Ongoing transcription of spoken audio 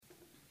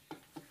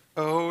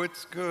Oh,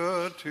 it's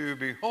good to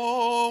be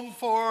home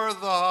for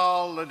the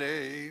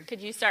holidays. Could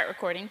you start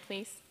recording,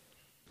 please?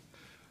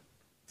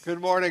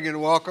 Good morning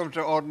and welcome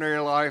to Ordinary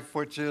Life,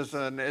 which is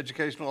an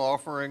educational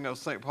offering of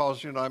St.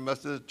 Paul's United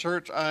Methodist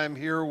Church. I'm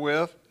here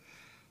with...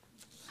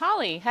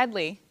 Holly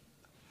Headley.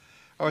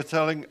 I was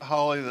telling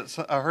Holly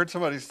that I heard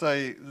somebody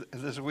say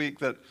this week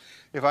that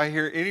if I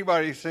hear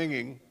anybody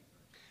singing,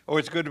 oh,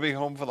 it's good to be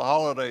home for the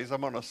holidays,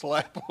 I'm going to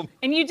slap them.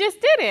 And you just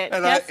did it.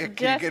 And I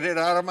can't get it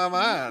out of my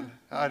mind.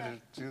 I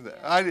just do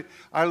that.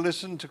 I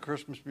listen to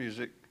Christmas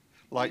music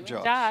like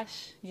Josh.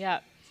 Josh,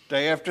 yep.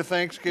 Day after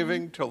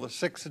Thanksgiving till the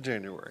 6th of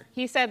January.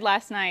 He said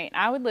last night,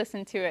 I would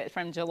listen to it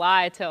from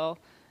July till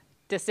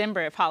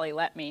December if Holly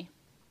let me.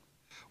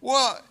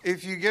 Well,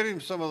 if you get him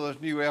some of those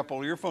new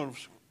Apple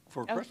earphones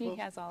for Christmas, he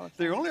has all of them.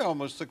 They're only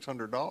almost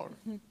 $600.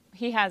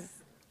 He has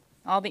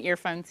all the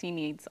earphones he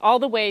needs. All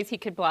the ways he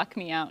could block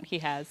me out, he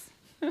has.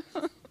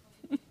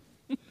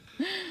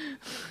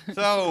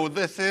 So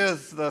this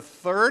is the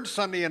third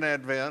Sunday in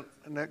Advent.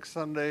 Next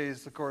Sunday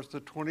is, of course,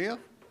 the 20th.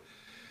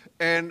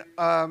 And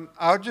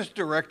I'll just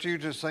direct you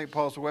to St.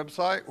 Paul's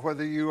website,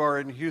 whether you are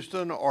in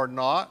Houston or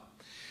not.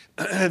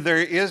 There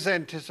is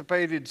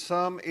anticipated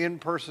some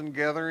in-person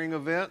gathering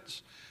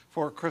events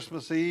for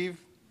Christmas Eve.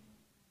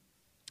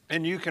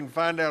 And you can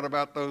find out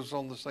about those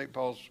on the St.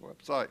 Paul's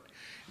website.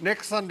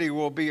 Next Sunday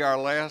will be our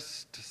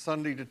last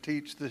Sunday to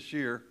teach this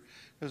year,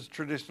 because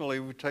traditionally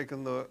we've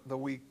taken the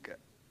week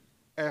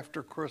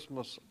after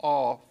Christmas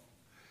off.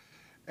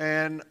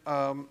 And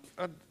I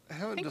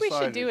think we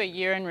should do a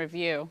year in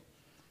review,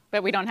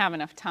 but we don't have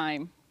enough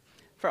time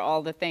for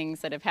all the things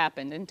that have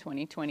happened in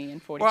 2020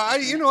 and 40. Well,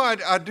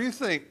 I do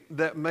think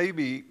that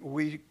maybe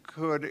we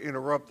could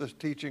interrupt this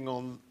teaching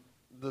on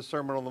the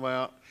Sermon on the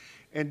Mount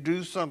and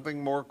do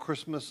something more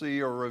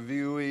Christmassy or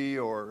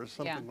reviewy or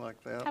something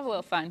like that. Have a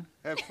little fun.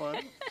 Have fun.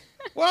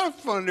 Well, I have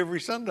fun every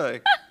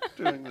Sunday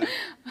doing this.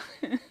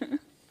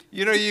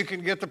 You know, you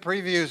can get the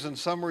previews and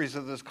summaries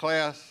of this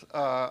class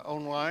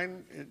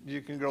online.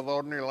 You can go to the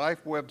Ordinary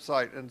Life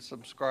website and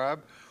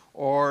subscribe,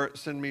 or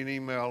send me an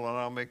email and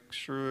I'll make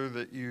sure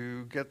that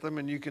you get them,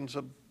 and you can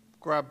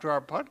subscribe to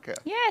our podcast.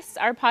 Yes,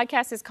 our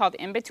podcast is called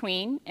In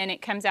Between, and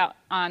it comes out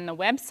on the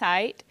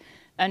website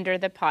under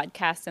the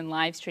podcast and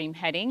live stream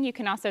heading. You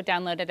can also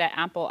download it at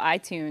Apple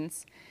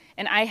iTunes.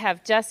 And I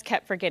have just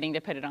kept forgetting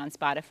to put it on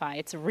Spotify.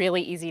 It's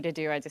really easy to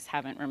do. I just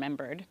haven't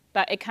remembered.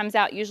 But it comes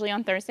out usually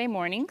on Thursday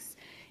mornings.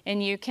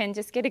 And you can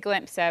just get a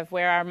glimpse of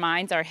where our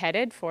minds are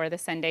headed for the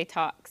Sunday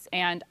talks.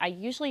 And I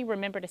usually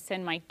remember to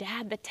send my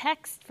dad the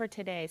text for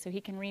today so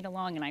he can read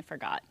along, and I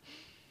forgot.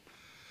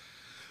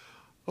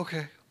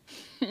 Okay.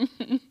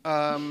 If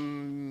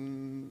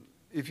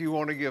you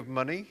want to give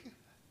money,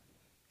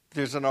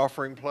 there's an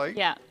offering plate.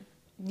 Yeah.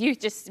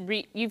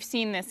 You've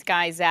seen this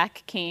guy,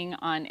 Zach King,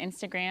 on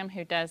Instagram,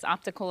 who does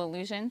optical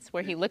illusions,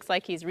 where he looks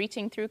like he's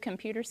reaching through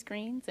computer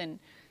screens. And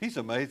he's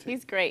amazing.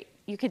 He's great.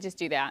 You could just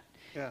do that.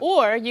 Yeah.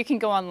 Or you can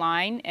go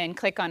online and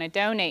click on a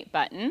donate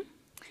button,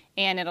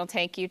 and it'll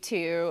take you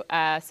to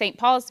St.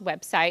 Paul's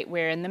website,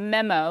 where in the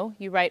memo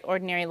you write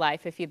Ordinary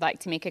Life if you'd like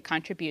to make a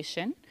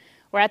contribution.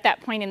 We're at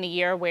that point in the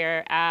year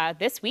where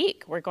this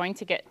week we're going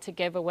to get to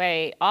give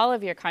away all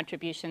of your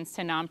contributions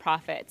to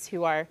nonprofits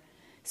who are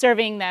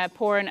serving the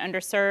poor and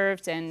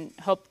underserved and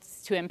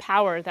hopes to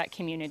empower that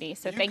community.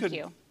 So thank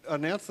you.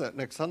 Announce that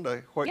next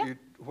Sunday, what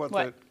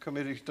the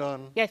committee's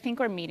done. Yeah, I think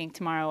we're meeting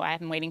tomorrow.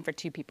 I'm waiting for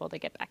 2 people to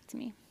get back to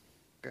me.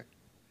 Okay.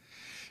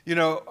 You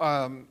know,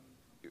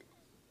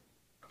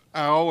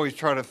 I always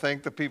try to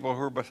thank the people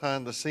who are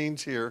behind the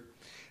scenes here.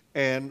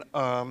 And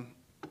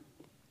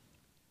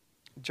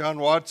John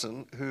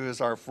Watson, who is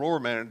our floor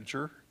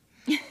manager,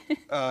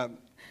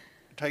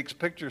 takes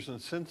pictures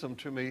and sends them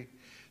to me.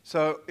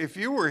 So if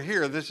you were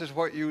here, this is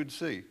what you would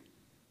see,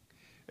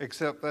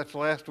 except that's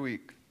last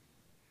week.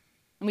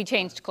 We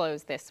changed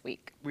clothes this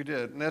week. We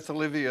did, and that's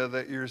Olivia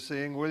that you're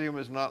seeing. William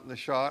is not in the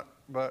shot,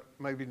 but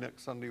maybe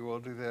next Sunday we'll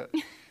do that.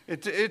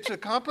 It's a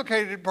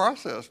complicated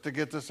process to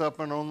get this up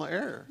and on the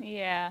air.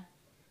 Yeah,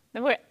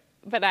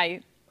 but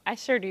I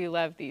sure do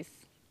love these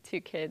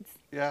 2 kids.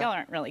 Yeah. Y'all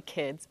aren't really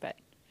kids, but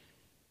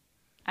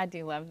I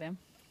do love them.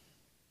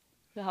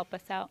 They'll help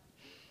us out.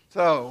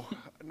 So,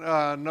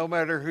 no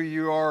matter who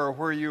you are or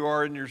where you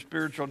are in your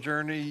spiritual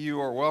journey, you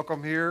are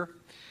welcome here.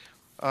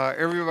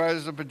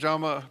 Everybody's a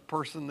pajama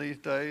person these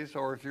days,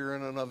 or if you're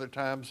in another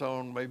time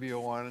zone, maybe a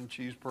wine and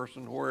cheese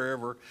person,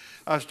 wherever.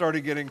 I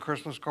started getting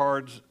Christmas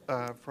cards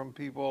from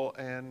people,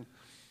 and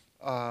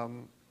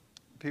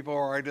people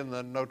write in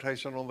the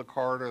notation on the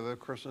card or the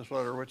Christmas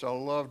letter, which I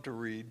love to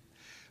read.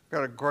 I've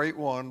got a great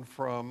one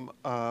from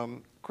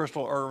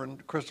Crystal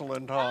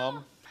and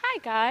Tom. Hi,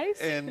 guys.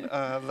 And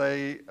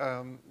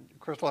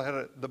Crystal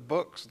had the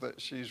books that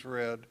she's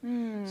read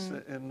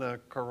in the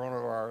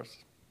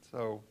coronavirus.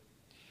 So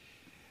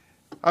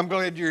I'm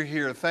glad you're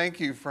here. Thank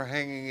you for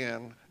hanging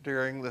in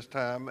during this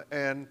time.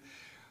 And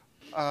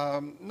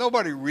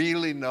Nobody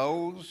really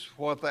knows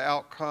what the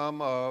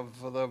outcome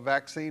of the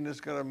vaccine is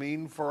going to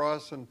mean for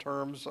us in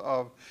terms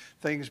of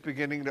things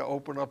beginning to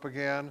open up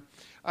again.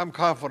 I'm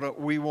confident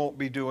we won't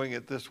be doing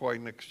it this way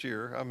next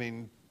year. I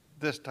mean,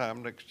 this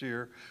time next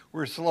year.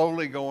 We're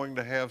slowly going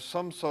to have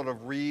some sort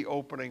of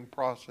reopening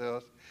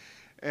process.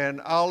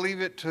 And I'll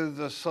leave it to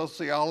the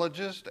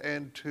sociologists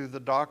and to the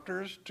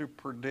doctors to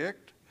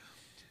predict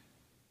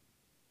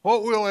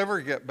what we'll ever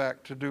get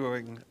back to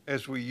doing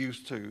as we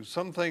used to.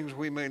 Some things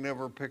we may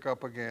never pick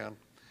up again,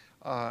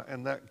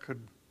 and that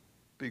could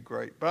be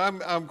great. But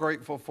I'm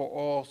grateful for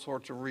all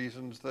sorts of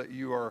reasons that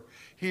you are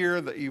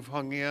here, that you've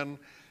hung in,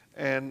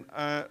 and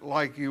I,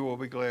 like you, will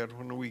be glad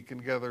when we can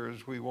gather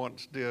as we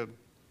once did.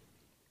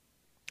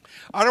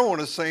 I don't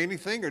want to say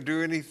anything or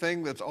do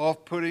anything that's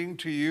off-putting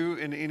to you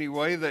in any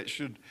way that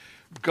should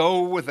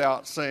go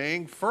without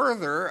saying.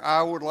 Further,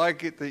 I would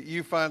like it that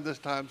you find this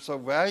time so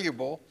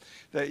valuable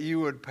that you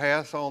would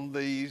pass on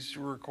these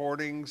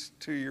recordings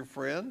to your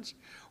friends,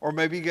 or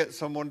maybe get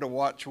someone to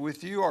watch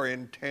with you or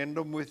in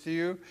tandem with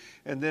you,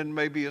 and then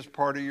maybe as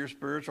part of your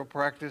spiritual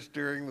practice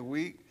during the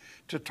week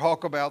to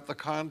talk about the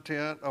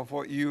content of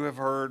what you have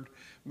heard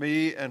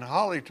me and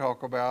Holly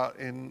talk about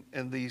in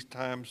these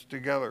times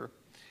together.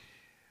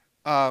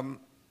 I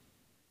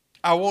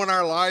want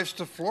our lives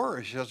to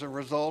flourish as a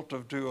result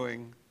of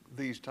doing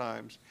these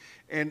times.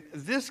 And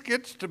this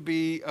gets to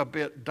be a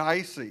bit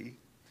dicey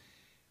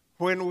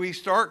when we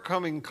start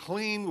coming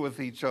clean with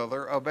each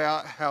other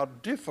about how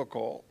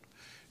difficult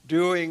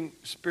doing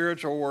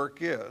spiritual work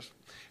is.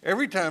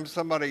 Every time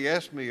somebody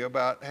asks me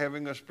about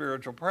having a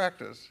spiritual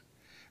practice,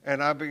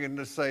 and I begin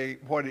to say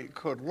what it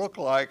could look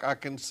like, I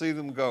can see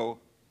them go,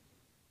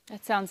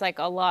 That sounds like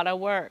a lot of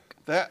work.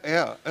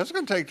 yeah, that's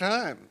going to take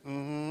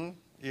time.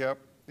 Yep.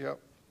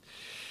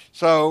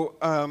 So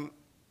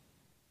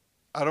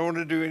I don't want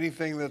to do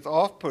anything that's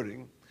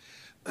off-putting.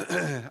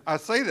 I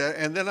say that,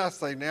 and then I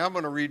say, now I'm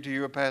going to read to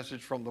you a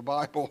passage from the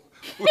Bible,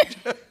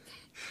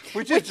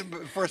 which is,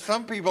 for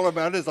some people,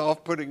 about as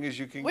off-putting as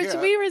you can Which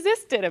get. we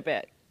resisted a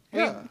bit.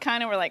 Yeah. We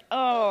kind of were like,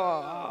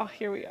 oh,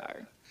 here we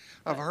are.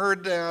 I've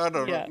heard that.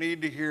 I Yeah. don't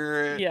need to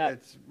hear it. Yeah.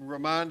 It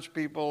reminds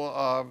people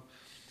of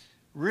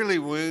really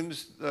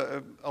wounds,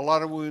 a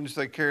lot of wounds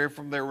they carry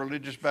from their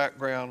religious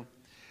background.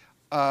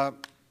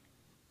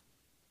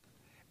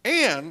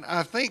 And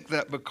I think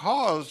that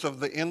because of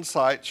the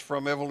insights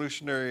from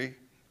evolutionary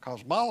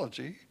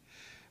cosmology,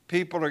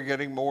 people are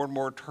getting more and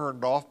more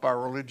turned off by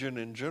religion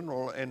in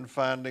general and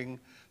finding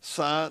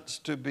science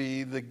to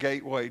be the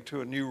gateway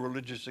to a new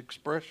religious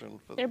expression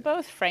for They're them.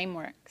 both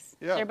frameworks.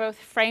 Yeah. They're both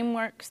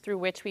frameworks through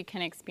which we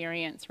can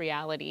experience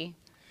reality.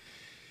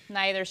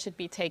 Neither should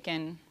be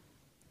taken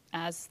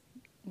as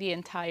the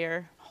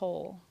entire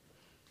whole.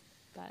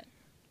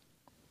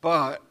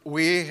 But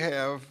we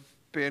have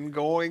been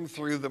going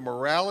through the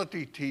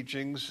morality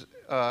teachings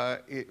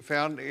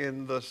found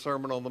in the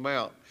Sermon on the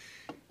Mount.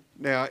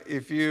 Now,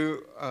 if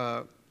you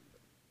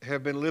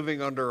have been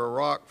living under a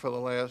rock for the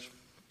last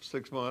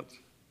 6 months,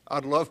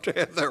 I'd love to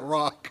have that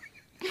rock.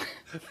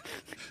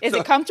 Is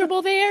it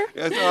comfortable there?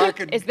 So I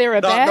can Is there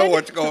a not know bed?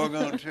 what's going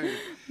on too.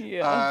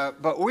 Yeah.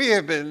 But we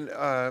have been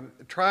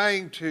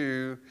trying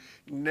to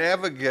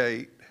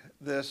navigate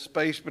this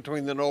space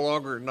between the no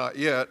longer and not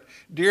yet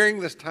during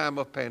this time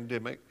of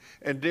pandemic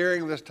and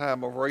during this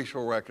time of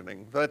racial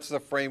reckoning. That's the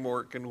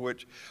framework in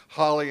which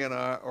Holly and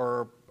I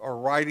are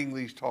writing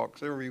these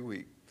talks every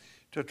week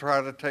to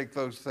try to take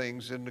those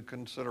things into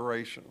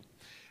consideration.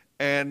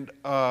 And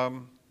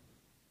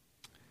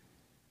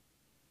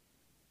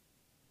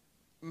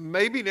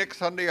maybe next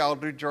Sunday I'll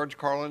do George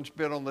Carlin's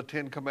bit on the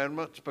Ten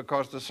Commandments,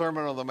 because the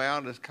Sermon on the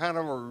Mount is kind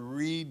of a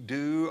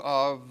redo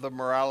of the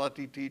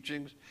morality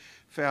teachings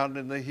found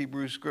in the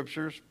Hebrew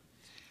Scriptures.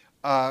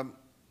 I'm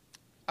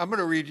going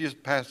to read you a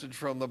passage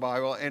from the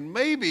Bible, and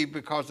maybe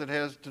because it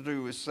has to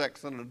do with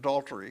sex and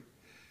adultery,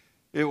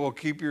 it will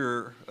keep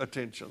your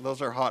attention. Those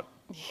are hot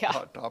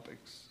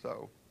topics.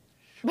 So,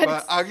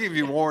 but I'll give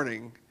you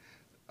warning.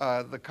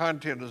 The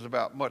content is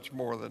about much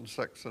more than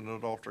sex and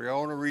adultery. I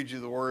want to read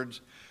you the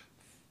words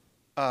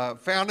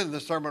found in the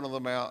Sermon on the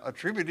Mount,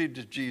 attributed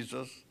to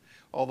Jesus,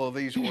 although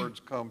these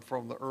words come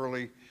from the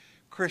early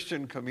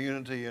Christian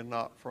community and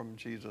not from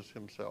Jesus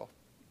himself.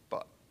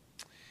 But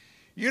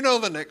you know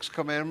the next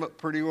commandment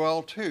pretty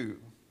well too.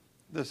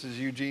 This is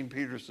Eugene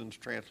Peterson's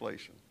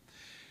translation.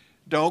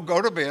 Don't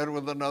go to bed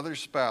with another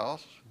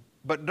spouse,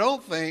 but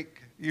don't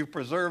think you've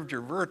preserved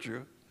your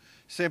virtue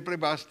simply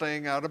by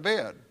staying out of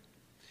bed.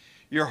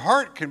 Your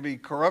heart can be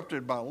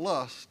corrupted by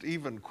lust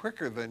even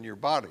quicker than your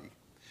body.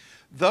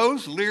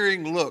 Those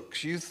leering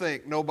looks you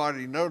think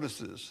nobody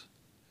notices,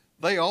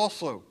 they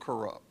also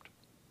corrupt.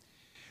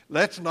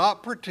 Let's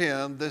not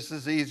pretend this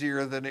is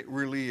easier than it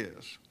really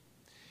is.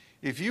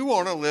 If you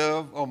want to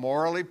live a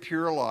morally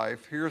pure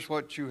life, here's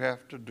what you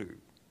have to do.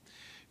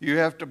 You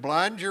have to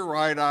blind your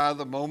right eye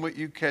the moment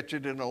you catch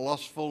it in a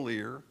lustful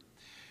leer.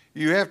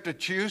 You have to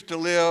choose to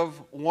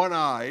live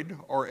one-eyed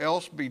or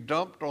else be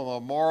dumped on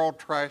a moral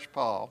trash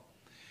pile.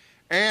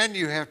 And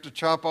you have to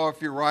chop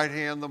off your right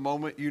hand the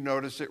moment you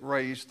notice it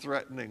raised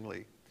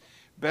threateningly.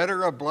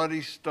 Better a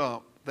bloody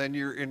stump than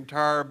your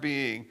entire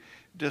being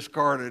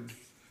discarded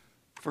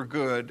for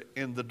good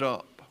in the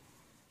dump.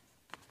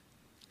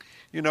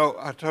 You know,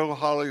 I told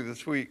Holly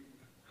this week,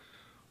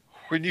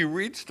 when you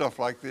read stuff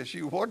like this,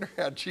 you wonder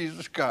how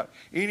Jesus got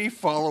any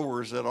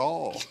followers at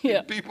all.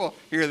 Yeah. People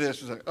hear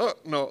this and say, oh,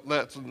 no,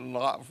 that's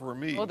not for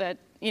me. Well, that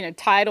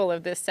title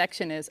of this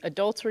section is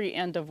Adultery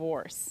and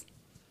Divorce,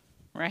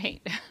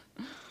 right?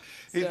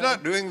 He's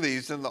not doing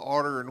these in the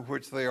order in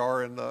which they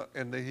are in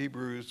the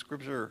Hebrew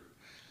scripture.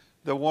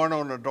 The one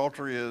on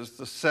adultery is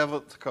the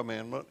seventh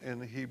commandment in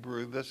the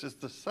Hebrew. This is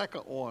the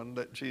second one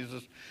that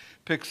Jesus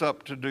picks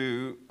up to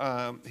do.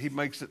 He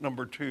makes it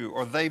number 2,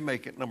 or they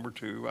make it number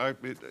 2.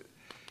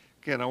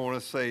 Again, I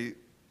want to say,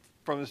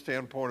 from the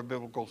standpoint of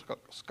biblical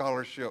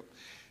scholarship,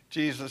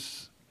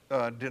 Jesus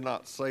did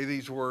not say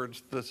these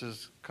words. This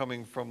is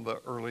coming from the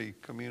early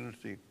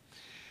community.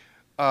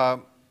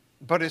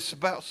 But it's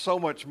about so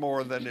much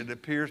more than it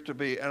appears to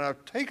be. And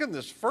I've taken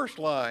this first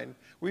line,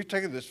 we've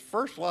taken this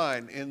first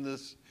line in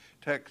this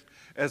text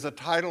as a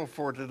title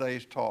for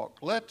today's talk.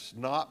 Let's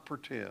not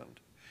pretend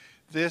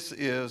this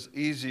is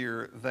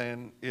easier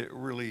than it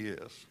really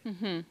is.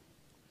 Mm-hmm.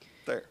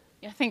 There.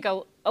 I think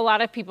a lot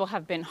of people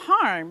have been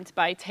harmed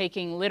by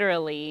taking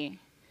literally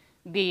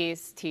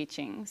these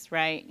teachings,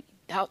 right?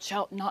 Thou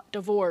shalt not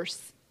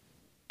divorce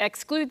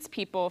excludes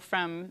people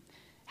from,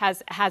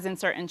 has in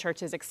certain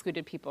churches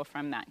excluded people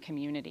from that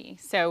community.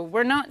 So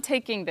we're not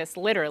taking this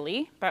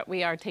literally, but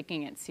we are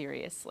taking it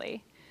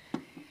seriously.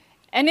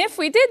 And if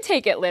we did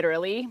take it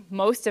literally,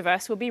 most of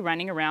us would be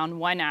running around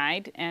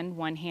one-eyed and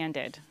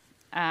one-handed.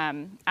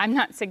 I'm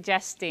not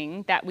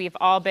suggesting that we've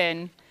all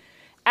been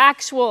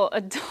actual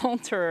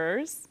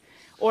adulterers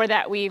or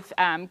that we've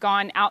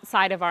gone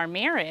outside of our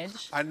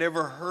marriage. I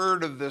never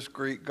heard of this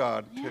Greek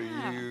god till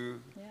you.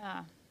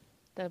 Yeah,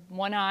 the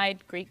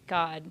one-eyed Greek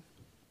god,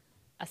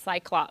 a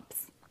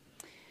cyclops.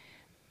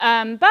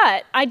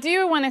 But I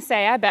do want to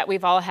say I bet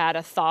we've all had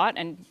a thought,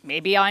 and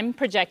maybe I'm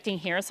projecting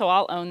here, so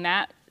I'll own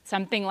that.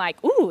 Something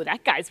like, ooh,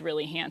 that guy's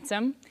really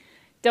handsome.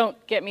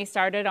 Don't get me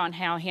started on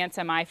how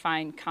handsome I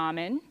find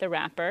Common, the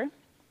rapper.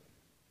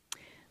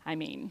 I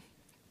mean,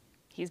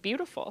 he's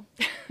beautiful.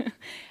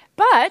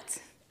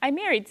 But I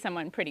married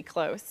someone pretty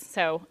close,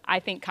 so I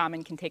think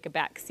Common can take a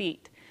back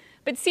seat.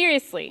 But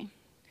seriously,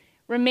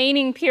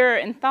 remaining pure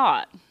in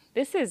thought,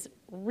 this is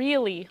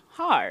really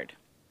hard.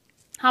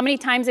 How many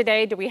times a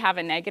day do we have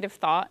a negative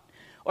thought?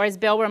 Or as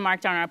Bill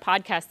remarked on our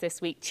podcast this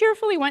week,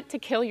 cheerfully went to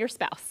kill your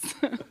spouse,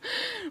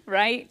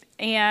 right?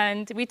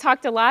 And we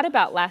talked a lot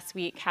about last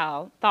week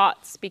how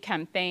thoughts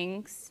become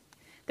things.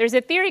 There's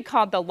a theory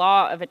called the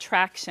law of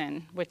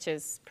attraction, which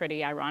is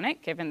pretty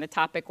ironic given the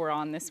topic we're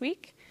on this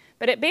week.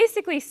 But it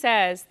basically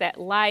says that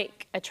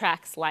like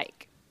attracts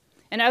like.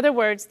 In other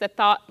words,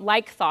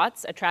 like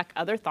thoughts attract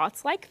other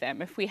thoughts like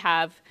them. If we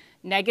have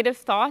negative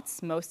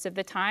thoughts most of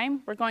the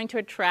time, we're going to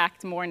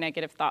attract more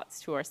negative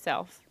thoughts to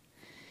ourselves.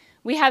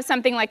 We have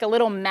something like a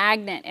little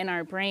magnet in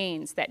our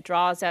brains that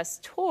draws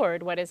us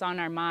toward what is on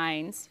our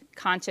minds,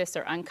 conscious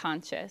or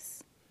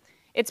unconscious.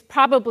 It's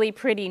probably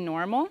pretty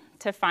normal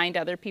to find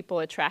other people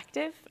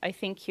attractive. I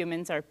think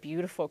humans are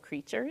beautiful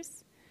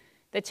creatures.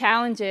 The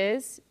challenge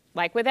is,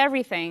 like with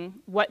everything,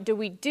 what do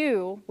we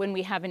do when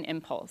we have an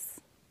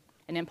impulse?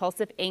 An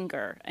impulse of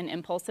anger, an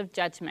impulse of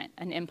judgment,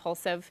 an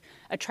impulse of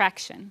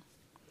attraction.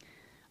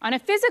 On a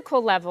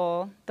physical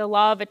level, the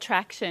law of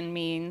attraction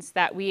means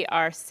that we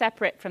are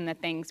separate from the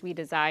things we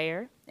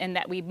desire and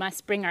that we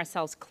must bring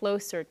ourselves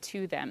closer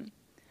to them.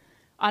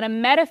 On a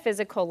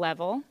metaphysical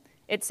level,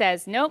 it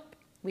says, nope,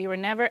 we were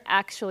never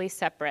actually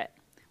separate.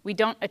 We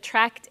don't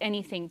attract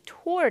anything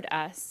toward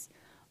us.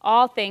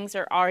 All things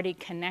are already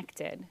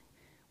connected.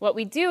 What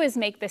we do is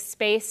make the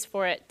space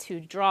for it to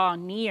draw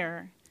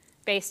near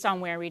based on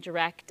where we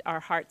direct our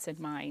hearts and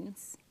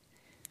minds.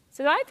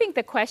 So I think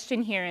the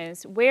question here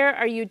is, where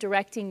are you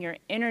directing your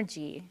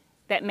energy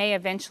that may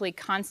eventually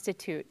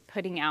constitute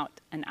putting out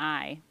an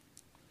eye?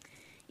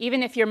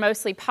 Even if you're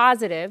mostly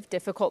positive,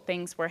 difficult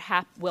things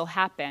will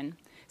happen.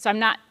 So I'm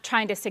not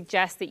trying to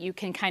suggest that you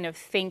can kind of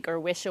think or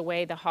wish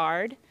away the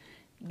hard.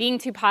 Being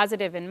too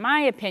positive, in my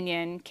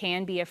opinion,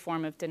 can be a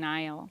form of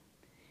denial.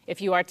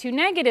 If you are too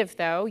negative,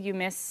 though, you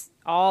miss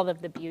all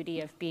of the beauty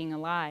of being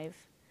alive.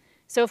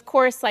 So of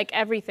course, like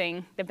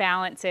everything, the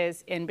balance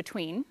is in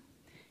between.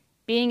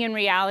 Being in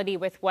reality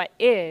with what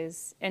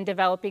is and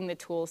developing the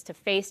tools to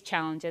face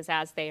challenges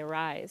as they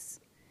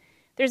arise.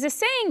 There's a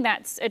saying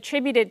that's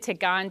attributed to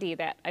Gandhi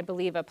that I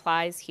believe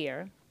applies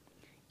here.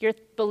 Your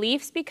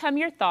beliefs become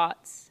your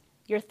thoughts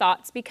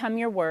become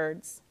your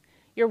words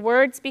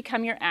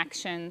become your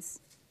actions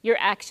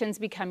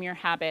become your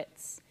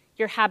habits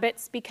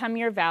become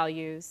your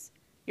values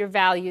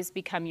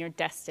become your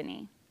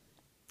destiny.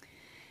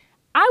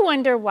 I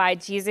wonder why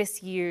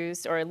Jesus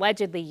used, or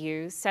allegedly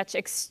used, such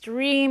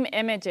extreme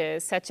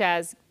images, such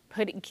as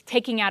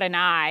taking out an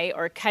eye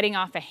or cutting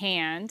off a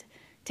hand,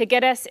 to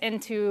get us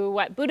into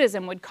what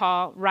Buddhism would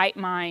call right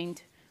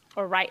mind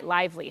or right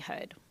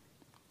livelihood.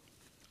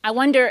 I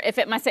wonder if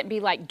it mustn't be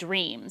like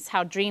dreams,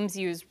 how dreams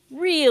use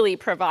really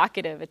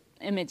provocative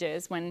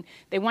images when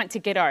they want to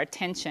get our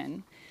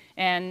attention.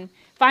 And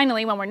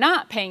finally, when we're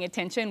not paying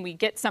attention, we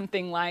get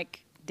something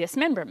like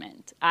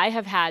dismemberment. I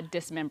have had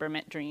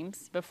dismemberment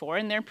dreams before,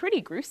 and they're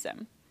pretty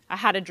gruesome. I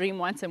had a dream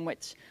once in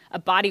which a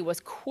body was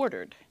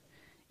quartered.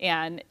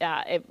 And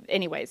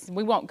anyways,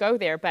 we won't go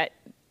there, but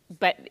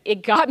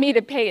it got me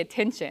to pay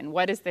attention.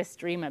 What is this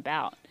dream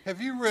about? Have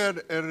you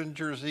read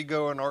Edinger's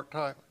Ego and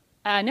Archetype?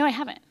 No, I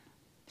haven't.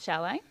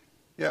 Shall I?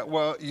 Yeah,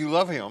 well, you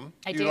love him.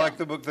 I You do. like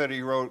the book that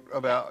he wrote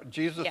about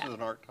Jesus Yeah. as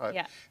an archetype.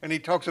 Yeah. And he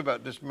talks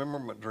about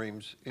dismemberment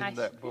dreams in I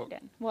that should book. read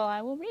it. Well,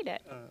 I will read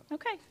it.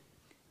 Okay.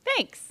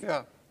 Thanks.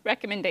 Yeah.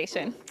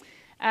 Recommendation.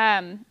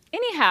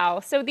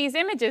 Anyhow, so these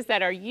images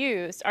that are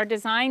used are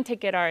designed to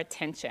get our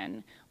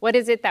attention. What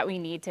is it that we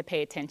need to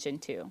pay attention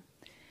to?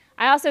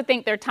 I also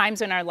think there are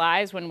times in our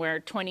lives when we're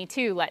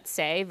 22, let's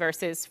say,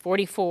 versus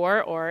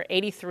 44 or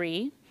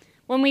 83,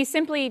 when we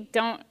simply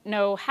don't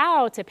know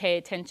how to pay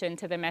attention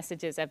to the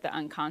messages of the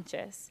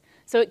unconscious.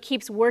 So it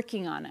keeps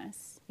working on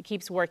us. It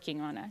keeps working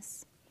on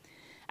us.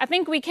 I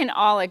think we can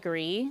all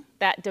agree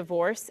that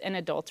divorce and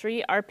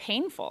adultery are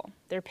painful.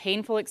 They're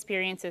painful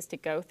experiences to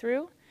go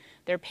through.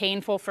 They're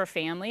painful for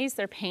families.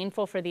 They're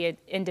painful for the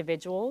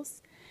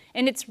individuals.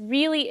 And it's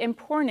really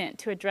important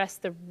to address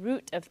the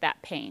root of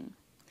that pain.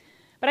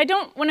 But I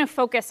don't want to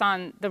focus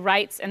on the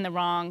rights and the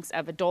wrongs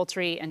of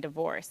adultery and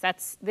divorce.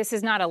 This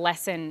is not a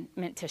lesson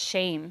meant to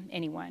shame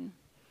anyone.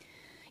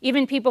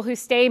 Even people who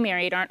stay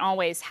married aren't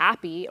always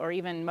happy or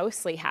even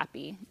mostly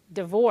happy.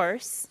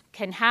 Divorce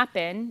can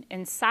happen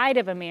inside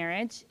of a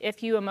marriage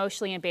if you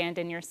emotionally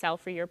abandon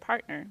yourself or your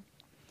partner.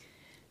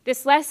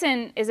 This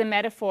lesson is a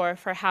metaphor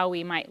for how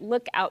we might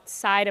look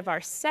outside of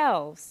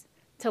ourselves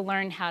to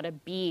learn how to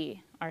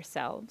be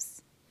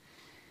ourselves.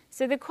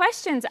 So the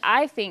questions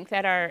I think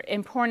that are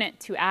important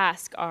to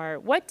ask are,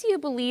 what do you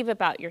believe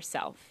about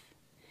yourself?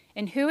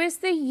 And who is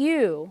the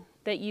you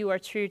that you are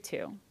true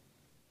to?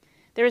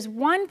 There's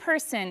one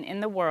person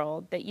in the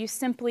world that you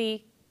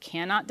simply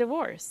cannot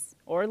divorce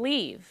or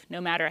leave,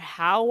 no matter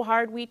how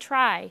hard we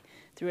try,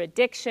 through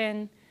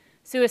addiction,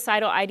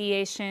 suicidal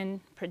ideation,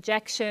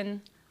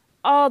 projection,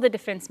 all the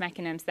defense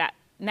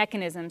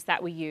mechanisms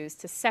that we use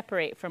to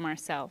separate from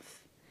ourselves.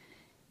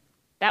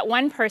 That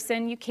one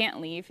person you can't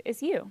leave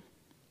is you.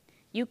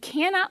 You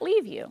cannot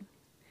leave you.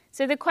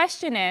 So the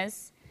question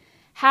is,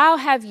 how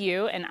have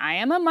you, and I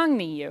am among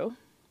the you,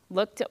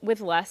 looked with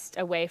lust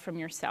away from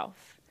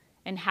yourself?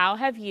 And how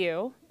have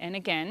you, and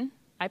again,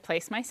 I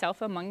place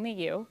myself among the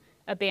you,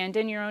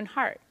 abandoned your own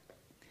heart?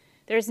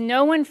 There's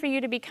no one for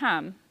you to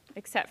become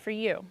except for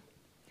you.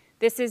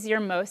 This is your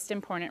most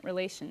important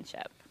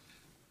relationship.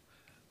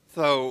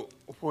 So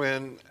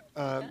when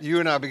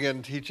you and I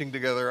began teaching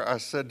together, I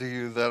said to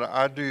you that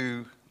I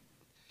do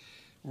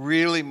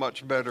really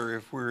much better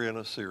if we're in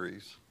a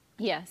series.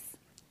 Yes.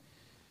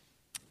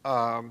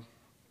 I'm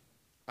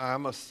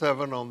a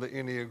 7 on the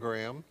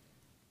Enneagram.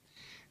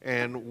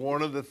 And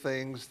one of the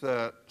things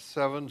that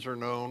 7s are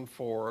known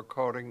for,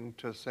 according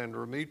to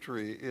Sandra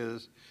Mitri,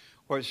 is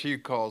what she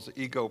calls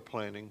ego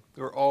planning.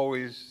 They're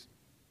always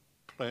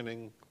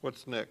planning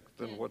what's next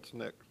and what's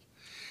next.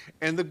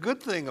 And the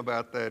good thing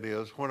about that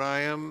is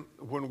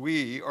when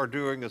we are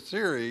doing a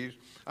series,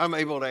 I'm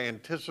able to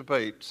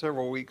anticipate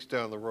several weeks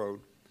down the road.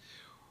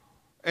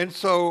 And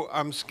so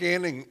I'm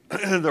scanning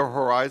the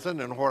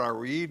horizon and what I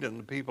read and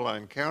the people I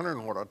encounter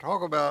and what I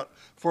talk about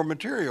for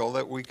material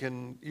that we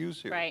can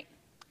use here. Right.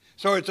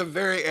 So it's a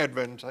very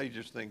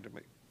advantageous thing to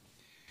me.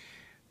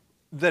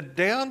 The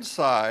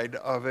downside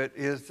of it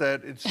is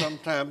that it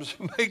sometimes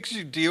makes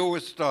you deal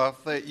with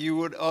stuff that you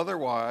would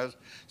otherwise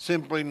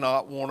simply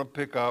not want to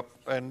pick up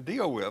and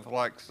deal with,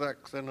 like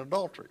sex and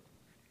adultery.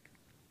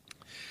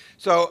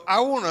 So I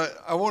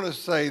want to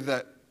say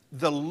that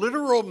the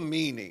literal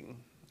meaning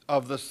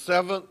of the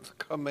 7th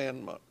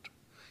commandment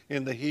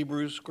in the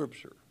Hebrew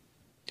scripture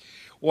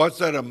was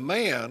that a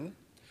man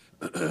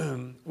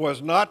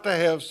was not to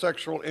have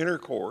sexual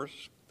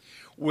intercourse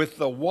with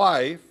the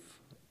wife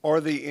or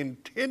the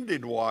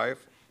intended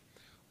wife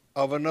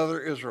of another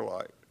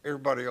Israelite.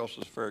 Everybody else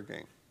is fair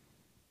game.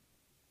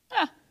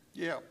 Ah,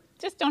 Yeah.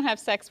 just don't have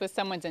sex with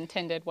someone's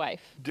intended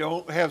wife.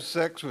 Don't have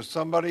sex with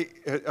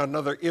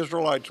another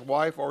Israelite's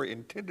wife or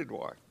intended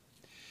wife.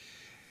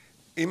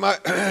 You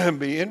might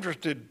be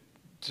interested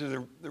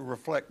to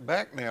reflect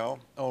back now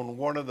on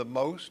one of the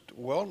most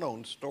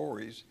well-known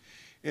stories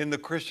in the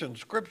Christian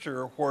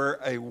scripture where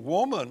a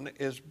woman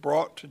is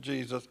brought to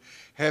Jesus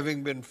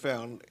having been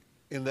found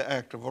in the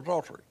act of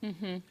adultery.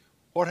 Mm-hmm.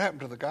 What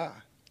happened to the guy?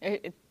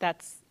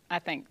 That's, I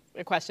think,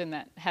 a question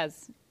that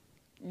has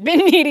been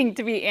needing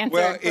to be answered.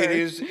 Well, it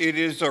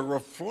is a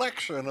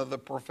reflection of the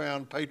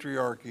profound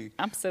patriarchy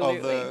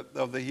Absolutely.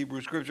 of the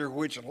Hebrew scripture,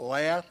 which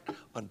lasts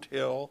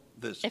until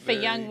this If a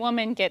young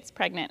woman gets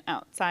pregnant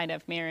outside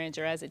of marriage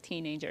or as a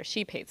teenager,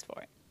 she pays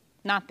for it,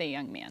 not the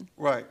young man.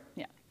 Right.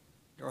 Yeah.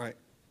 Right.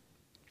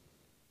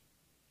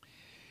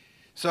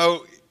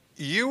 So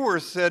you were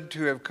said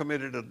to have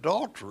committed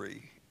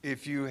adultery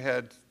if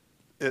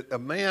a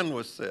man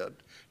was said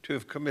to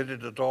have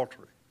committed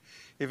adultery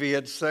if he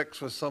had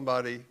sex with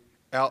somebody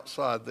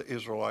outside the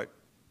Israelite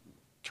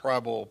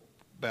tribal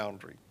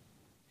boundary.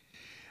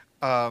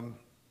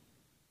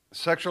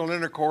 Sexual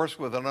intercourse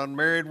with an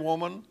unmarried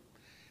woman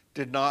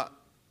did not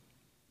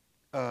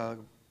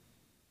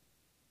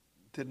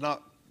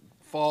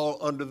fall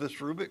under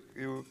this rubric.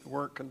 You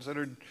weren't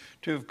considered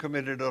to have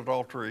committed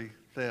adultery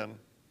then.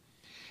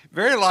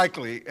 Very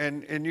likely,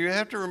 and you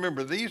have to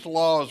remember, these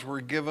laws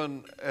were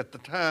given at the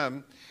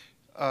time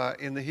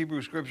in the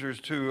Hebrew Scriptures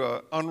to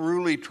an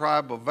unruly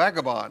tribe of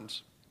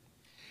vagabonds.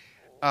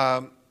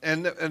 And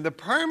the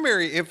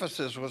primary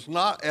emphasis was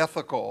not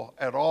ethical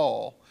at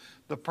all.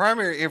 The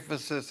primary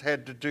emphasis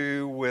had to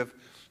do with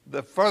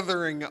the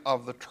furthering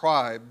of the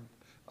tribe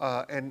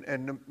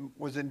and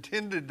was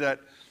intended that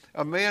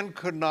a man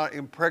could not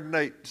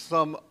impregnate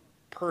some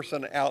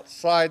person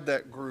outside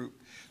that group.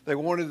 They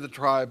wanted the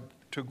tribe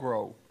to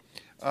grow.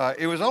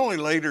 It was only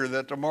later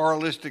that the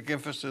moralistic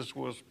emphasis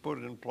was put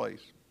in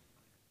place.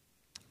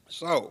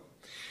 So,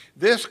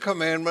 this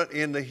commandment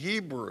in the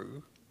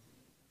Hebrew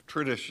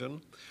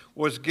tradition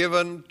was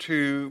given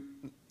to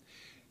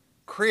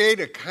create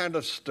a kind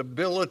of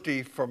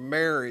stability for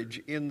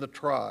marriage in the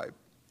tribe.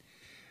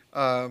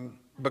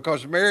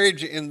 Because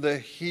marriage in the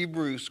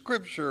Hebrew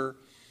scripture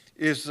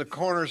is the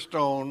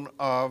cornerstone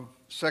of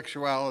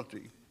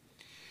sexuality.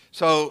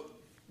 So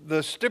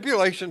the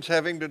stipulations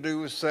having to do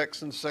with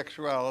sex and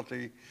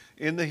sexuality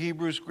in the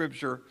Hebrew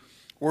scripture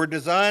were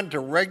designed to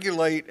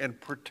regulate and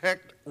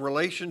protect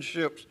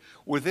relationships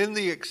within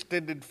the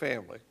extended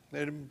family.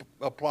 They didn't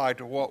apply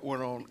to what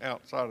went on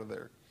outside of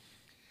there.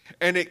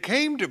 And it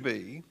came to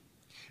be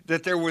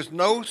that there was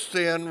no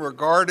sin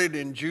regarded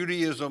in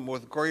Judaism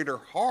with greater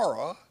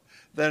horror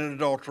than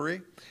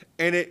adultery,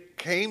 and it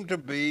came to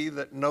be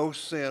that no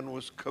sin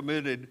was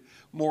committed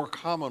more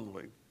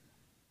commonly.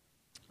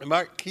 You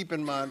might keep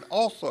in mind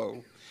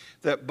also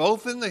that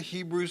both in the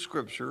Hebrew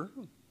scripture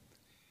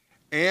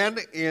and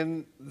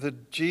in the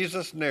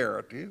Jesus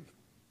narrative,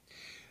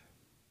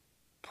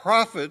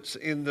 prophets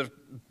in the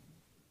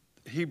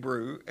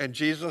Hebrew, and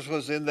Jesus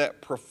was in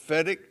that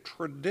prophetic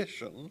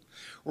tradition,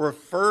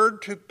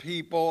 referred to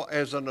people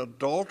as an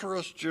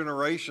adulterous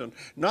generation,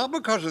 not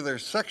because of their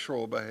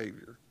sexual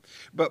behavior,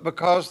 but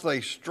because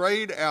they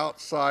strayed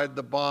outside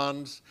the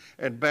bonds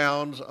and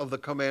bounds of the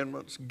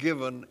commandments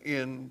given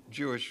in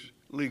Jewish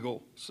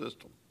legal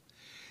system.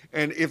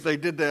 And if they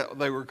did that,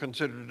 they were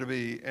considered to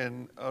be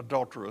an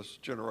adulterous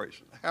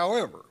generation.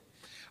 However,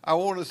 I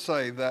want to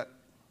say that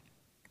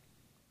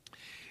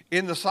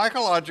in the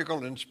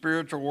psychological and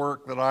spiritual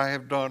work that I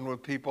have done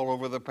with people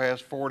over the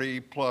past 40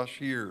 plus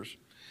years,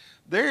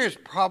 there is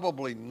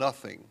probably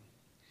nothing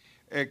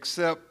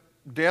except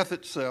death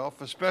itself,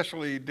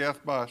 especially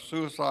death by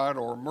suicide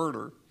or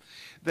murder,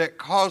 that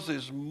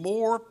causes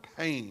more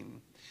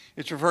pain.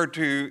 It's referred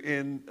to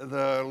in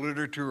the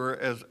literature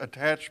as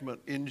attachment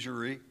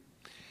injury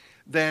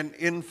than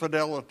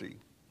infidelity.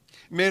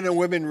 Men and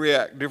women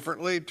react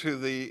differently to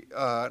the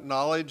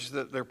knowledge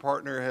that their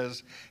partner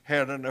has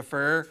had an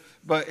affair,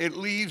 but it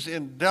leaves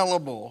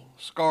indelible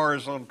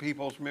scars on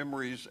people's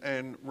memories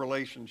and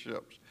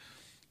relationships.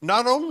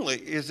 Not only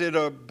is it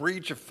a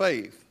breach of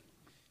faith,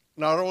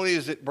 not only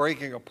is it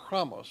breaking a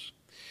promise,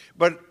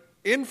 but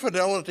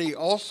infidelity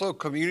also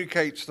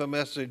communicates the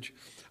message,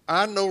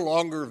 I no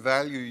longer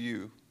value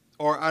you,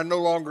 or I no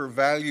longer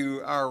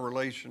value our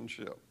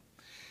relationship.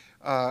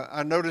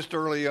 I noticed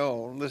early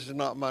on, this is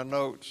not my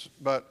notes,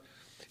 but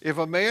if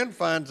a man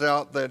finds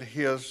out that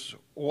his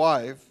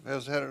wife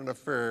has had an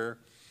affair,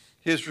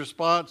 his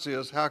response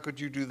is, how could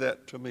you do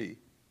that to me?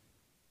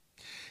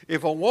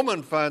 If a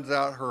woman finds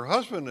out her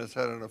husband has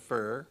had an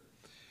affair,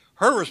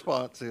 her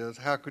response is,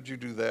 how could you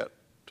do that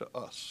to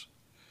us?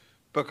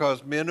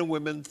 Because men and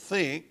women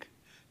think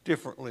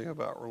differently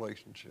about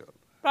relationships.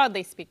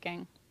 Broadly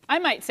speaking, I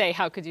might say,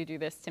 how could you do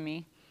this to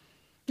me?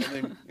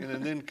 And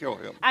then kill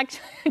him.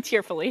 Actually,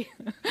 tearfully.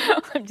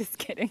 I'm just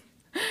kidding.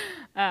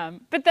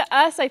 But the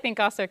us, I think,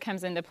 also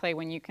comes into play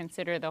when you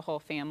consider the whole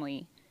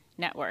family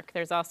network.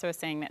 There's also a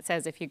saying that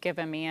says if you give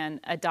a man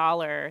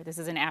 $1, this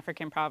is an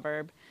African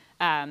proverb,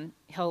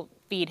 he'll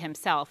feed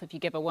himself. If you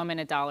give a woman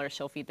 $1,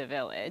 she'll feed the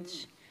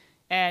village.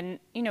 And,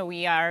 you know,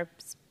 we are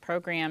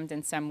programmed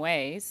in some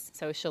ways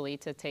socially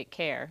to take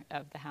care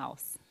of the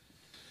house.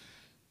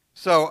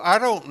 So I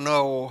don't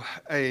know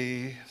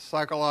a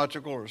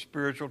psychological or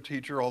spiritual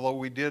teacher, although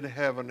we did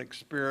have an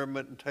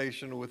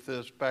experimentation with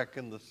this back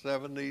in the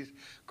 70s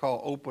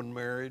called open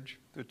marriage,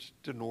 which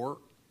didn't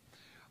work.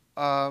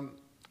 I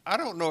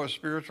don't know a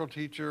spiritual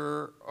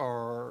teacher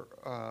or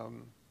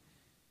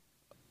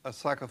a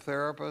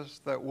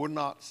psychotherapist that would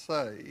not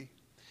say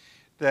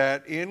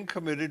that in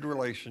committed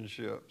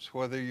relationships,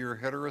 whether you're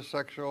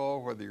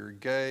heterosexual, whether you're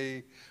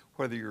gay,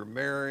 whether you're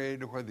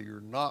married, whether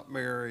you're not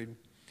married,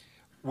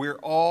 we're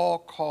all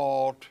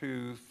called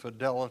to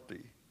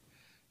fidelity,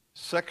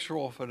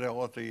 sexual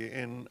fidelity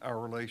in our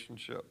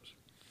relationships.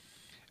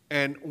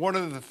 And one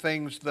of the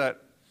things that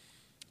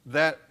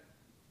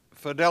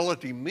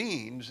fidelity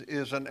means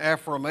is an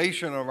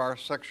affirmation of our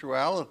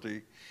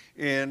sexuality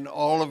in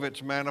all of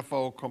its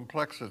manifold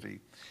complexity.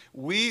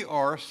 We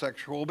are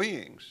sexual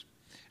beings,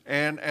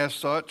 and as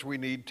such, we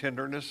need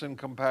tenderness and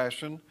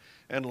compassion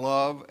and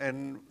love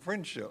and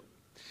friendship.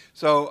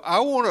 So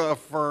I want to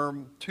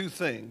affirm two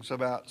things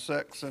about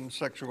sex and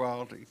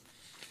sexuality.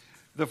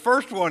 The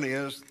first one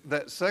is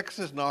that sex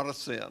is not a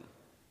sin.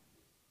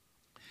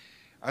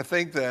 I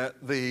think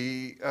that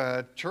the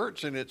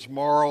church in its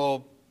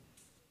moral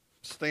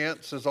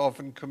stance has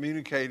often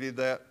communicated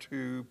that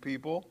to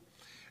people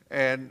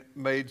and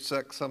made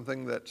sex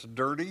something that's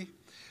dirty.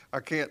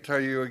 I can't tell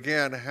you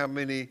again how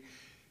many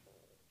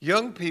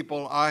young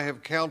people I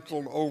have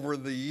counseled over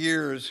the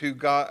years who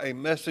got a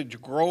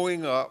message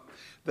growing up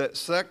that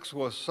sex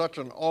was such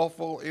an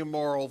awful,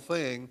 immoral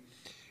thing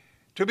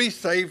to be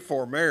saved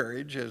for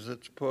marriage, as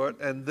it's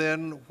put, and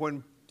then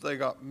when they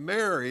got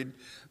married,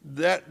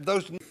 that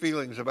those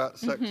feelings about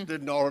sex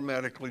didn't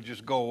automatically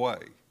just go away.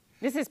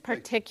 This is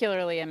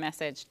particularly a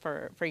message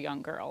for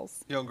young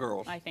girls. Young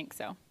girls. I think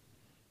so.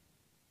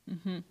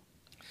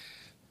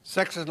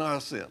 Sex is not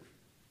a sin.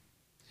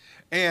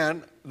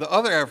 And the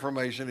other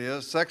affirmation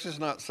is sex is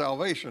not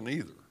salvation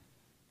either.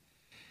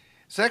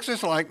 Sex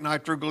is like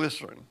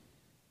nitroglycerin.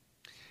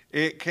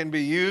 It can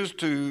be used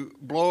to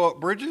blow up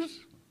bridges,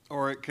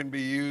 or it can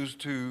be used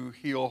to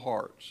heal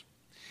hearts.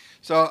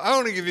 So I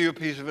want to give you a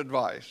piece of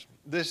advice.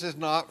 This is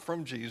not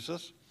from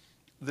Jesus.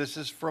 This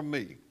is from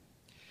me.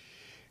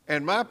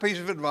 And my piece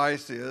of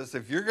advice is,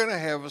 if you're going to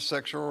have a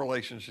sexual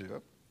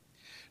relationship,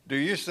 do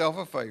yourself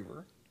a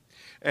favor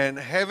and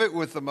have it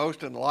with the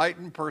most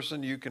enlightened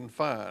person you can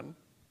find,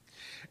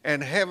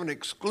 and have an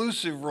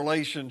exclusive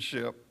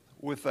relationship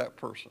with that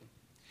person.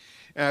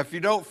 Now, if you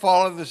don't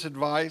follow this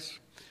advice,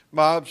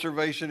 my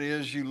observation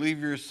is you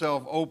leave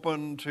yourself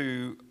open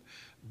to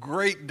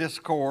great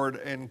discord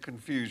and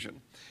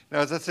confusion. Now,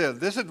 as I said,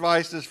 this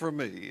advice is from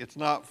me. It's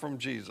not from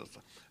Jesus.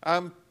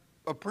 I'm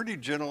a pretty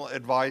gentle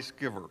advice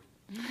giver.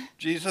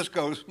 Jesus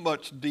goes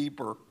much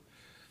deeper.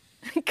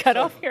 Cut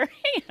off your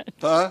hand.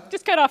 Huh?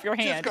 Just cut off your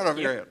hand. Just cut off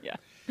your hand. Yeah.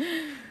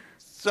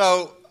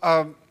 So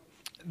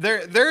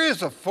there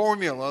is a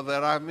formula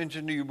that I've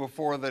mentioned to you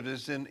before that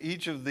is in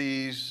each of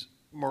these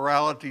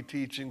morality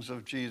teachings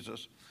of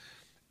Jesus.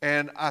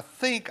 And I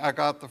think I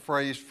got the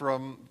phrase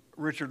from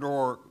Richard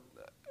Rohr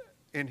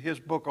in his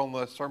book on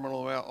the Sermon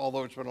on the Mount,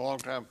 although it's been a long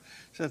time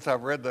since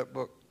I've read that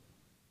book.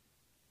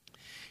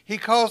 He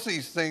calls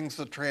these things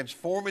the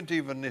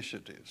transformative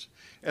initiatives,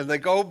 and they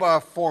go by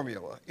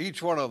formula,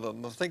 each one of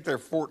them. I think there are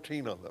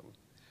 14 of them.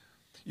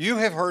 You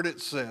have heard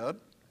it said,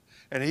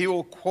 and he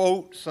will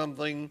quote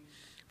something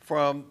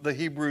from the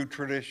Hebrew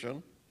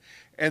tradition,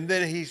 and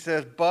then he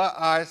says, but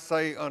I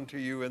say unto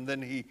you, and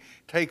then he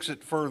takes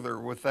it further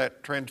with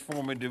that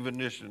transformative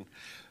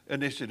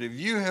initiative.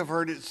 You have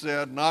heard it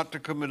said not to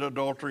commit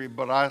adultery,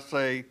 but I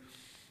say,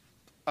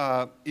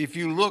 if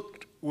you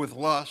looked with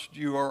lust,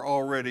 you are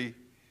already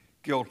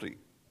guilty.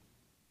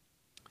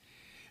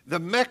 The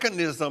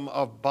mechanism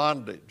of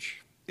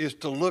bondage is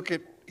to look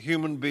at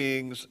human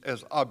beings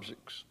as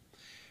objects.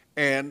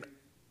 And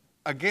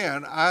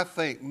again, I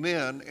think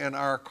men in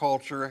our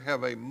culture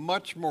have a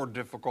much more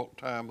difficult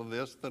time with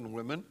this than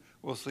women.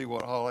 We'll see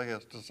what Holly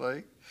has to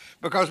say.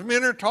 Because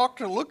men are taught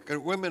to look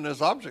at women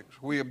as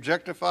objects. We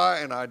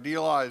objectify and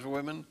idealize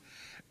women.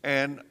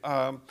 And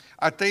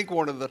I think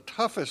one of the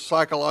toughest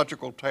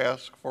psychological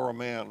tasks for a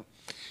man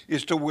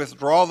is to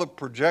withdraw the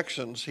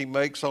projections he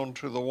makes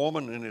onto the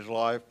woman in his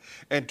life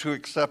and to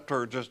accept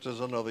her just as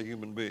another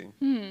human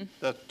being.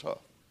 That's tough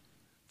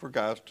for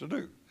guys to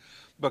do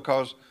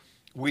because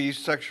we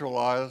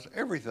sexualize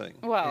everything.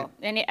 Well,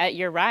 and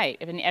you're right.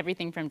 I mean,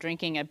 everything from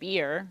drinking a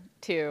beer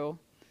to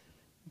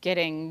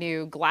getting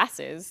new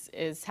glasses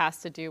has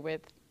to do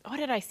with, oh,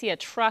 did I see a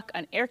truck,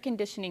 an air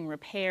conditioning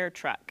repair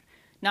truck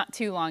not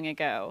too long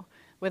ago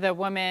with a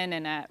woman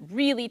in a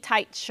really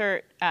tight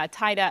shirt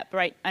tied up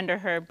right under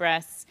her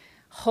breasts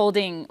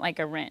holding like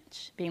a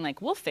wrench, being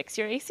like, we'll fix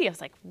your AC. I was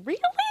like, really?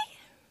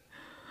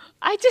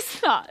 I just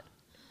thought,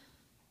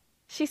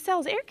 she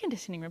sells air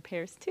conditioning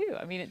repairs too.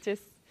 I mean, it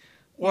just...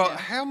 Well,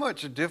 how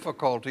much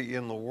difficulty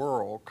in the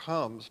world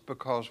comes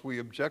because we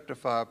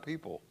objectify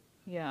people?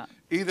 Yeah.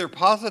 Either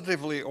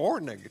positively or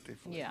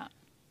negatively. Yeah.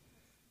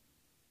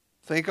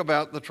 Think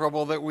about the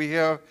trouble that we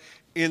have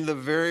in the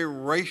very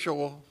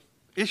racial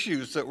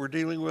issues that we're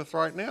dealing with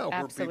right now,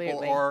 Absolutely. where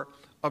people are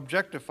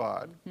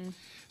objectified.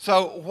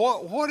 So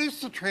what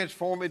is the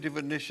transformative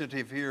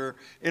initiative here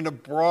in a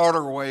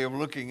broader way of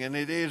looking? And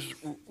it is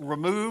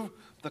remove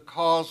the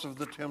cause of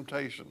the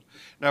temptation.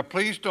 Now,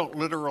 please don't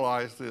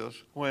literalize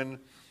this. When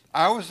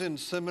I was in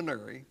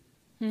seminary,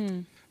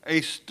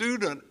 a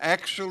student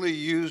actually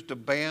used a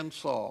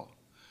bandsaw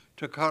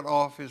to cut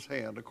off his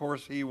hand. Of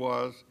course, he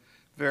was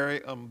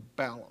very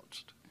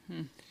unbalanced.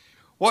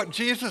 What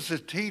Jesus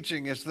is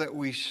teaching is that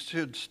we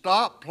should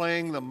stop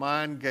playing the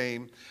mind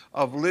game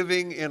of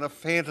living in a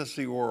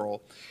fantasy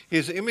world.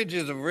 His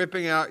images of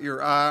ripping out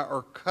your eye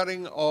or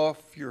cutting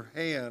off your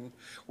hand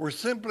were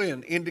simply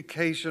an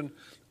indication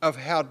of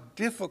how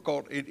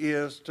difficult it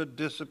is to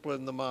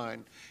discipline the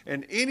mind.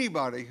 And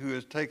anybody who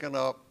has taken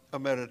up a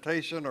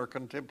meditation or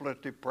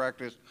contemplative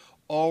practice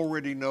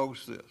already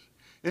knows this.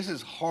 This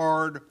is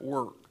hard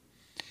work.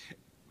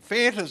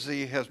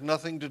 Fantasy has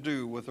nothing to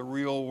do with the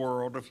real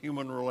world of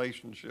human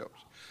relationships.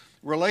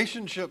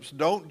 Relationships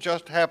don't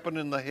just happen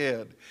in the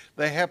head.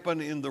 They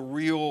happen in the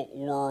real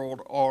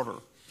world order.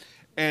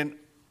 And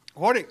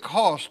what it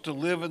costs to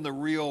live in the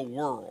real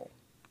world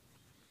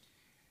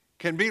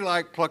can be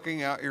like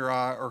plucking out your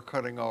eye or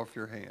cutting off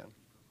your hand.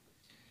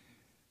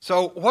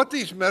 So what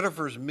these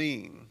metaphors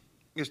mean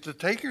is to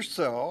take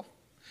yourself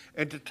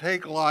and to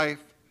take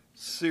life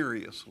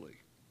seriously.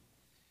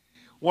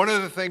 One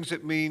of the things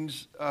it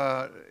means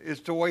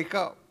is to wake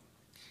up.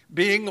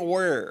 Being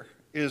aware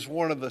is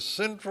one of the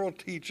central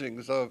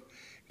teachings of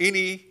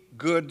any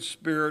good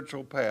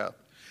spiritual path.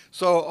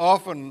 So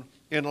often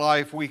in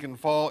life we can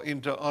fall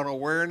into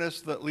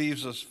unawareness that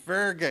leaves us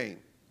fair game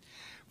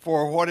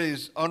for what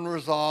is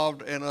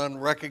unresolved and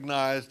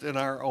unrecognized in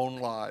our own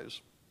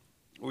lives.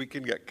 We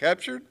can get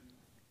captured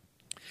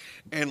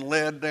and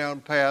led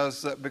down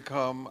paths that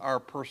become our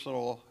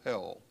personal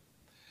hell.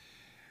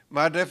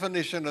 My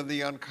definition of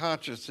the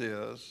unconscious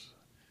is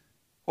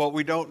what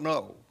we don't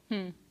know.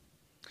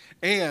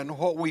 And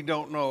what we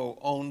don't know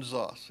owns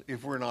us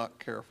if we're not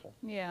careful.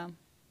 Yeah.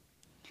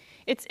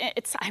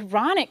 It's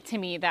ironic to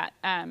me that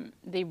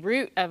the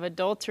root of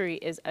adultery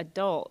is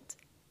adult,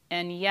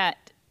 and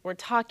yet we're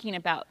talking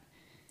about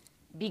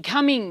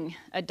becoming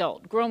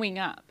adult, growing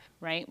up,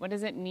 right? What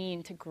does it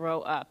mean to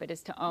grow up? It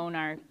is to own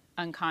our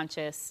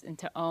unconscious and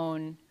to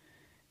own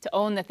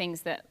the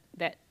things that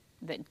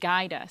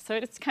guide us. So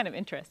it's kind of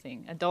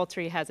interesting.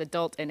 Adultery has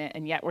adult in it,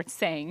 and yet we're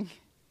saying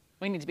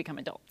we need to become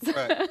adults.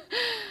 Right.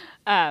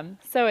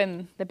 So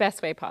in the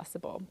best way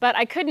possible. But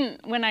I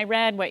couldn't, when I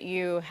read what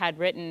you had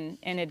written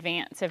in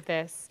advance of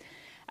this,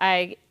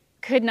 I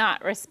could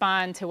not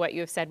respond to what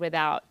you have said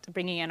without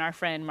bringing in our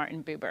friend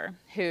Martin Buber,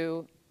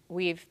 who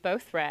we've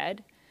both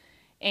read.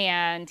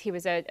 And he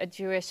was a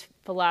Jewish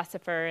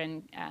philosopher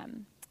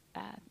and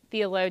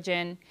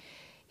theologian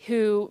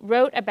who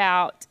wrote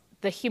about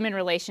the human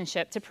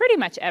relationship to pretty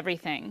much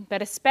everything,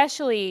 but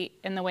especially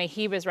in the way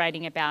he was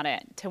writing about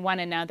it, to one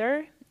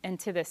another and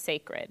to the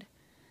sacred.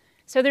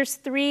 So there's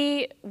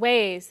 3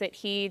 ways that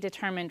he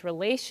determined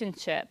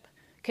relationship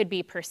could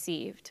be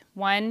perceived.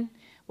 One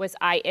was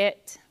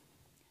I-it,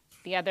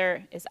 the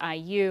other is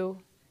I-you,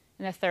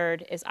 and the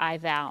third is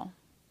I-thou.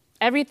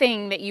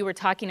 Everything that you were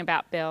talking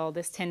about, Bill,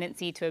 this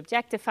tendency to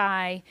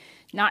objectify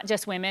not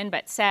just women,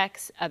 but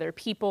sex, other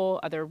people,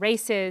 other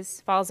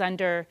races, falls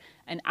under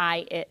an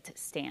I-it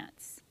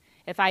stance.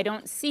 If I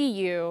don't see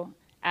you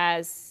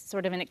as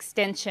sort of an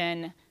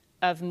extension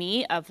of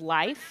me, of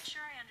life. I'm not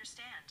sure I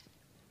understand.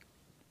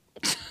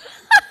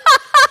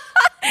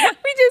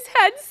 We just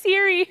had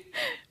Siri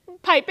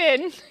pipe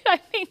in. I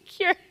think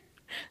you're...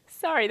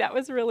 Sorry, that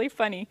was really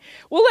funny.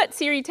 We'll let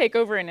Siri take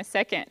over in a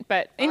second,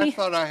 but... I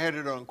thought I had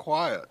it on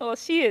quiet. Well,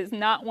 she is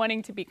not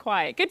wanting to be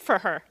quiet. Good for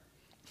her.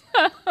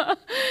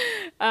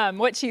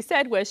 What she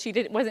said was she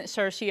wasn't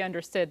sure she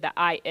understood the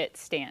I-it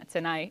stance,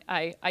 and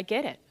I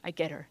get it. I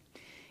get her.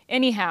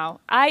 Anyhow,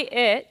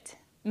 I-it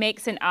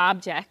makes an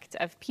object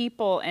of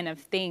people and of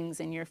things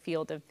in your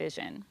field of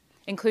vision,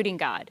 including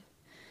God.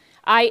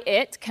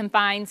 I-it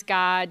confines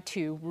God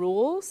to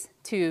rules,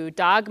 to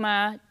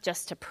dogma,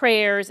 just to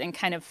prayers, and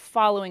kind of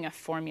following a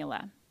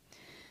formula.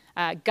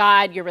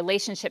 God, your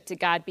relationship to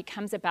God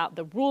becomes about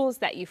the rules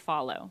that you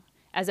follow,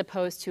 as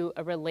opposed to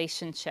a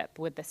relationship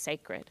with the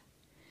sacred.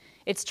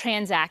 It's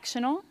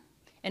transactional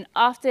and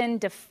often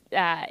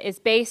is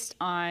based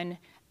on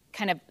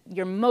kind of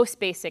your most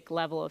basic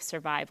level of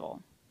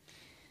survival.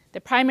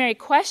 The primary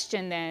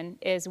question then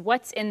is,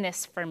 what's in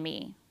this for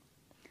me?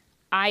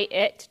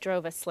 I-it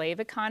drove a slave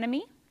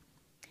economy,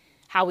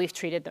 how we've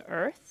treated the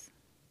earth,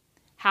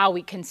 how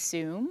we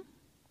consume.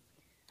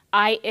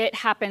 I-it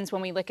happens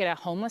when we look at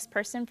a homeless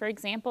person, for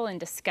example, in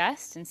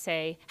disgust and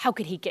say, how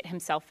could he get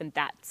himself in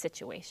that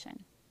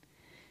situation?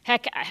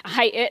 Heck,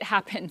 I-it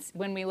happens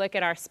when we look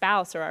at our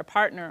spouse or our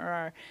partner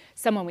or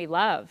someone we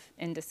love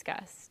in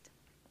disgust.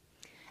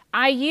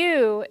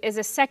 I-you is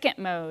a second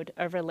mode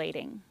of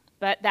relating,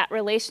 but that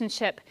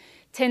relationship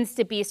tends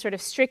to be sort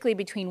of strictly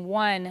between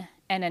one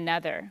and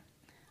another.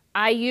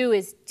 I-you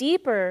is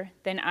deeper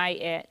than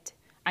I-it.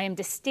 I am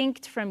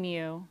distinct from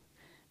you,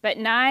 but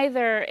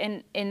neither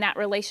in that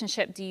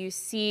relationship do you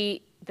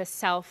see the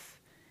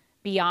self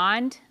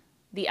beyond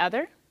the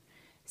other.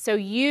 So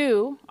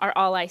you are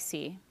all I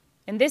see.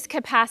 In this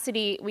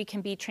capacity, we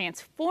can be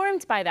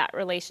transformed by that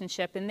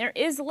relationship, and there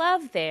is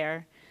love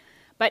there.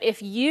 But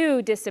if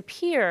you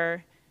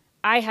disappear,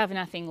 I have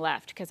nothing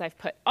left because I've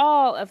put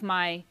all of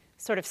my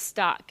sort of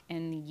stock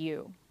in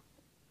you.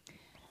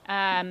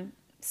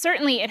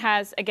 Certainly it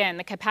has, again,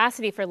 the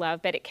capacity for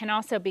love, but it can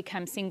also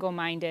become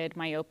single-minded,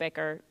 myopic,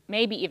 or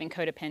maybe even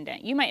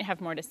codependent. You might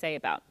have more to say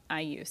about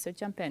I-you, so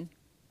jump in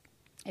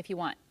if you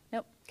want.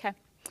 Nope, okay.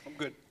 I'm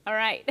good. All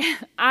right.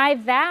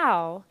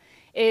 I-thou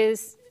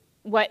is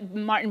what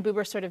Martin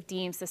Buber sort of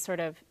deems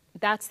the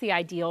that's the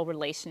ideal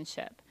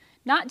relationship.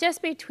 Not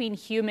just between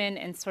human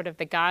and sort of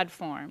the God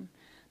form,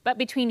 but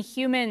between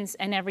humans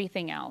and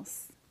everything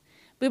else.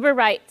 Buber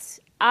writes,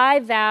 I,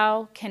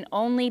 thou can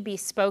only be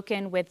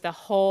spoken with the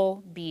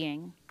whole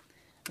being.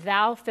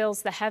 Thou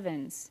fills the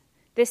heavens.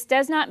 This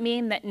does not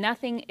mean that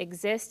nothing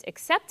exists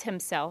except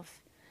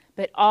himself,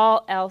 but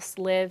all else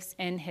lives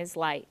in his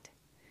light.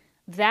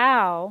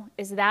 Thou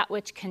is that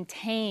which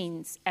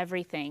contains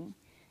everything,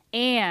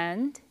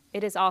 and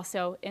it is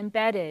also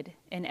embedded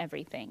in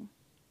everything.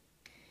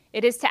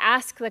 It is to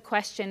ask the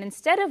question,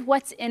 instead of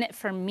what's in it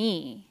for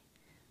me,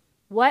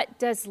 what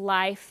does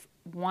life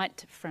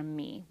want from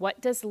me?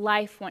 What does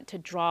life want to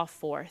draw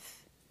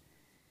forth?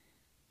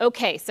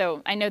 Okay,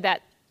 so I know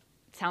that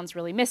sounds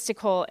really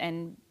mystical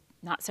and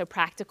not so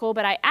practical,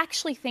 but I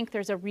actually think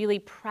there's a really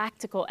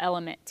practical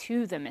element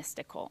to the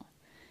mystical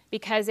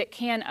because it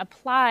can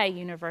apply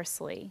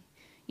universally.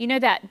 You know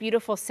that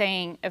beautiful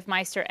saying of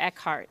Meister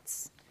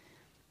Eckhart's,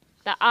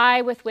 the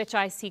eye with which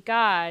I see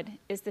God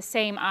is the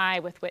same eye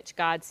with which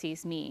God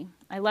sees me.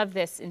 I love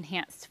this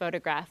enhanced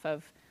photograph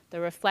of the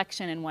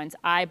reflection in one's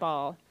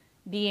eyeball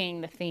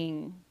being the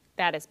thing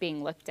that is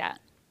being looked at.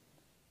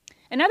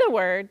 In other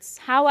words,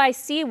 how I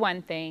see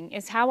one thing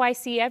is how I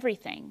see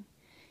everything.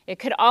 It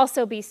could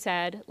also be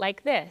said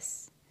like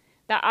this: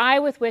 the eye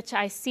with which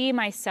I see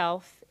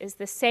myself is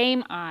the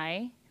same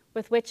eye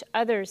with which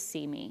others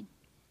see me.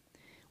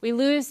 We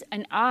lose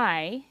an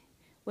eye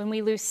when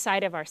we lose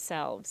sight of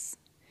ourselves.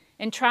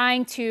 In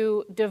trying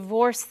to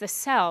divorce the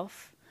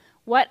self,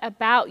 what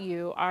about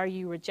you are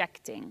you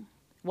rejecting?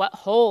 What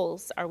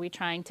holes are we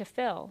trying to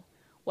fill?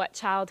 What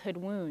childhood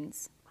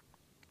wounds?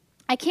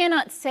 I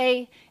cannot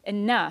say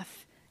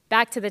enough,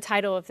 back to the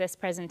title of this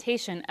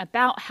presentation,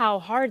 about how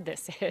hard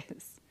this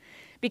is.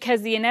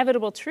 Because the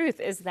inevitable truth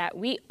is that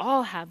we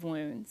all have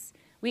wounds.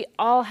 We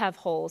all have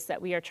holes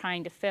that we are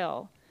trying to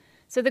fill.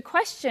 So the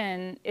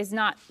question is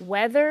not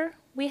whether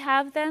we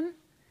have them,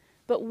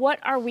 but what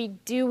are we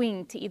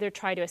doing to either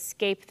try to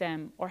escape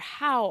them, or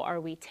how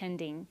are we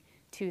tending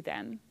to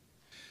them?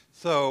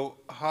 So,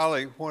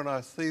 Holly, when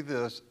I see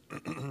this,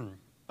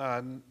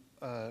 I'm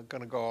going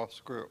to go off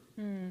script.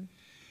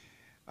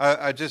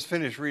 I just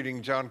finished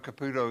reading John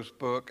Caputo's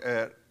book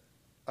at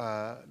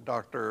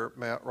Dr.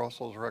 Matt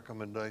Russell's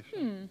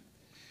recommendation.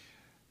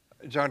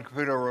 John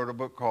Caputo wrote a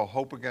book called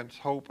Hope Against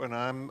Hope, and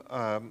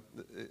I'm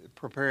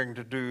preparing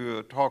to do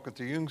a talk at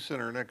the Jung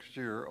Center next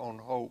year on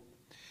hope.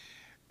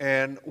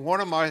 And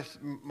one of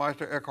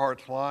Meister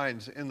Eckhart's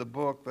lines in the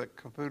book that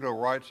Caputo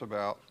writes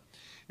about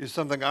is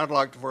something I'd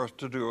like for us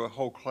to do a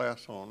whole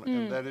class on,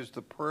 and that is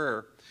the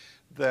prayer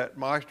that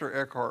Meister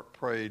Eckhart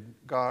prayed: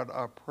 God,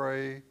 I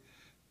pray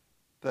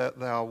that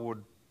thou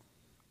would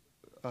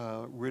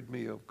rid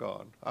me of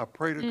God. I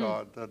pray to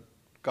God that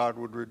God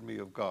would rid me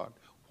of God.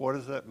 What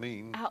does that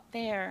mean? Out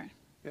there.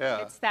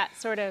 Yeah. It's that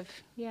sort of,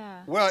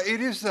 yeah. Well,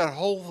 it is that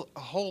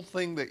whole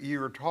thing that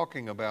you were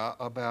talking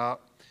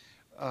about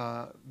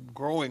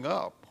growing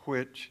up,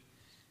 which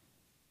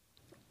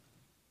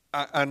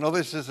I know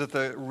this is at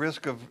the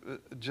risk of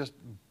just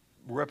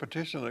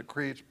repetition that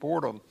creates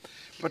boredom,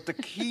 but the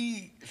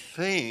key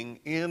thing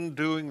in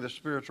doing the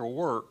spiritual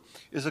work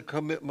is a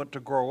commitment to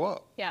grow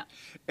up. Yeah.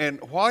 And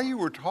while you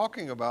were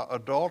talking about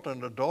adult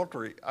and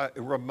adultery, it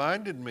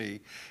reminded me,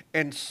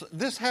 and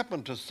this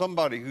happened to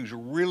somebody who's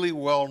really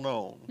well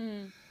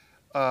known,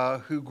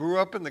 who grew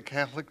up in the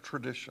Catholic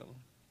tradition,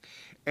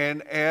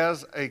 and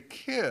as a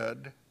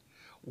kid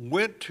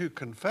went to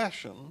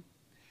confession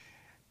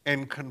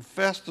and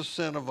confessed the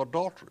sin of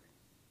adultery.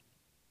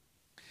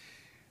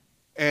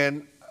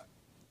 And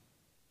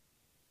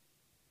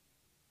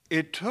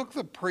it took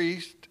the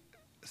priest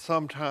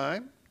some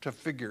time to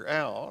figure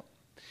out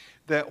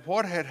that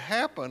what had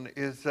happened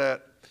is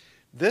that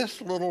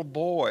this little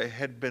boy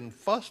had been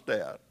fussed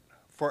at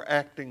for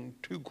acting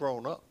too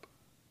grown up.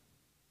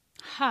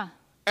 Huh.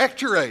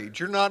 Act your age,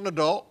 you're not an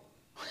adult.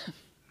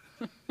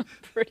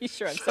 Pretty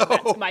sure I've said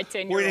that to my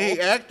 10-year-old. When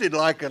he acted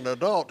like an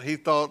adult, he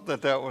thought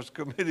that was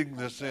committing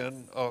the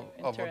sin of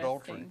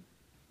adultery. Interesting.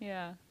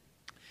 Yeah.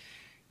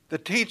 The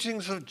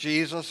teachings of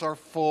Jesus are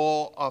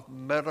full of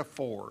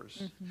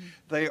metaphors.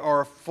 They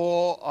are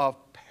full of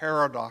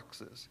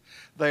paradoxes.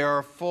 They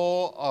are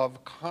full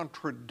of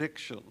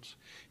contradictions.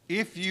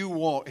 If you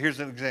want, here's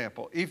an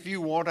example. If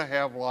you want to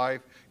have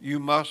life, you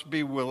must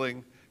be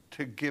willing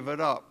to give it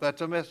up.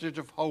 That's a message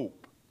of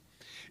hope.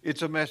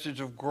 It's a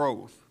message of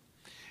growth.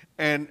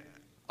 And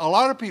a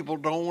lot of people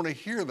don't want to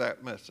hear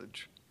that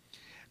message.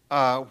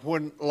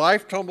 When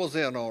life tumbles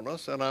in on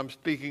us, and I'm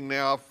speaking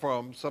now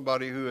from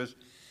somebody who has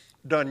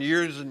done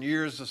years and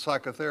years of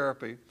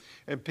psychotherapy,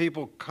 and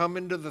people come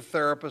into the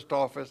therapist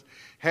office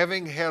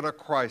having had a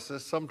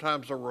crisis,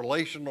 sometimes a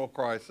relational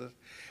crisis,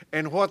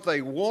 and what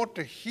they want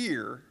to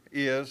hear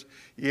is,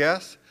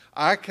 yes,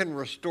 I can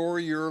restore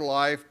your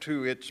life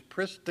to its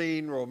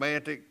pristine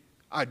romantic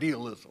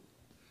idealism.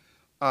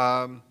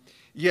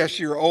 Yes,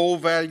 your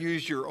old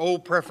values, your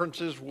old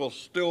preferences will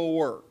still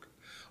work.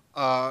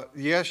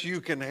 Yes, you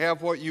can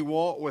have what you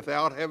want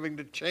without having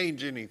to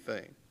change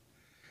anything.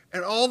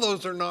 And all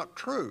those are not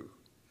true.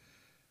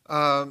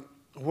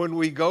 When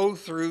we go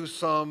through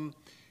some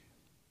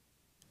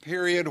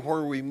period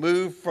where we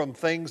move from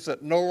things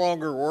that no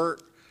longer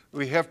work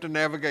We have to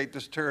navigate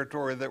this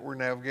territory that we're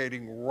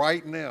navigating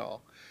right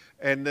now.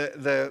 And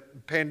the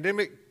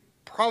pandemic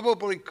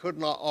probably could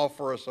not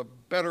offer us a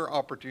better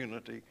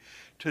opportunity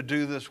to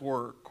do this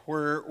work,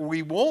 where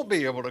we won't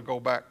be able to go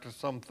back to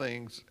some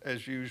things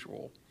as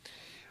usual.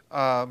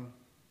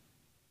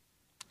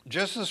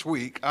 Just this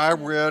week, I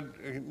read,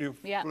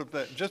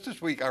 just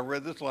this week I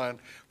read this line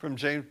from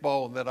James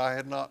Baldwin that I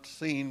had not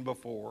seen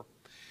before.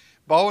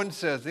 Baldwin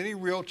says, any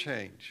real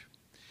change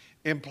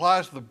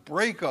implies the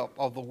breakup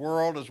of the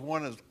world as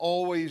one has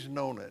always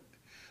known it,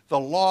 the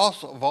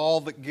loss of all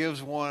that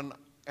gives one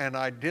an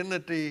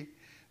identity,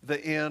 the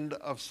end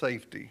of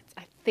safety.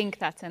 I think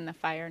that's in the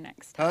fire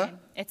next time.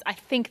 I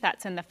think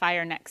that's in the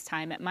fire next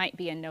time. It might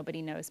be in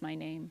Nobody Knows My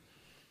Name.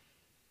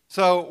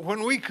 So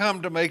when we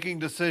come to making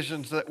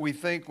decisions that we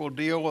think will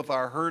deal with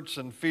our hurts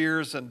and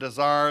fears and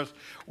desires,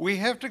 we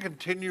have to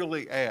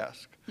continually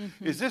ask,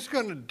 is this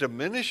going to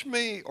diminish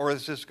me or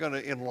is this going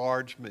to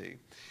enlarge me?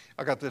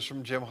 I got this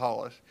from Jim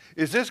Hollis.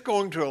 Is this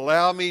going to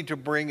allow me to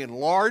bring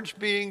enlarged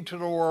being to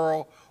the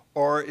world,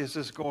 or is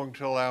this going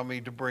to allow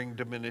me to bring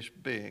diminished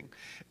being?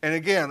 And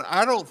again,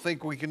 I don't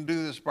think we can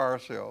do this by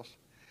ourselves.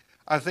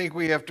 I think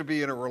we have to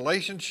be in a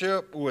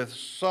relationship with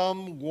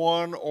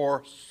someone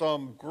or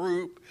some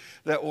group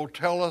that will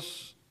tell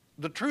us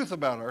the truth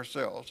about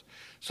ourselves,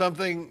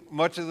 something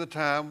much of the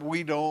time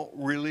we don't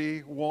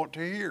really want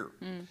to hear.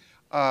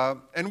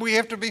 And we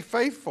have to be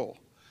faithful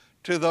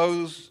to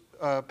those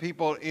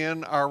people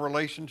in our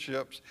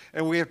relationships,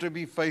 and we have to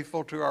be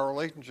faithful to our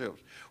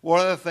relationships. One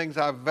of the things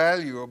I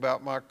value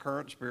about my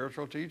current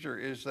spiritual teacher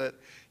is that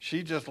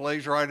she just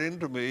lays right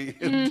into me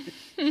and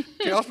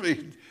tells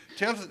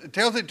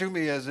it to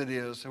me as it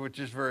is, which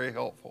is very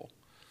helpful.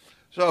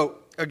 So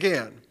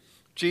again,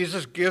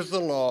 Jesus gives the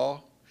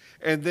law,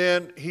 and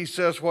then he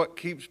says what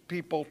keeps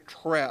people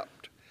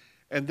trapped,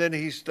 and then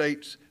he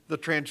states the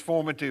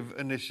transformative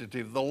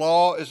initiative. The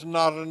law is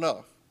not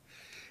enough.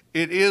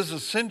 It is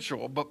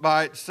essential, but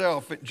by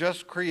itself, it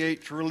just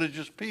creates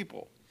religious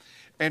people.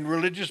 And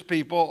religious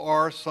people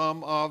are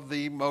some of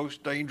the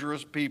most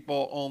dangerous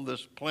people on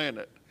this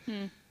planet.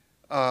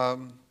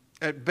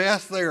 At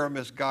best, they are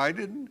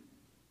misguided,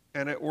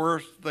 and at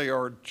worst, they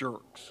are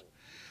jerks.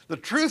 The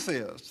truth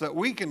is that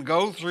we can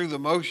go through the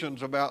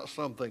motions about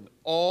something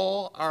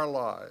all our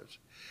lives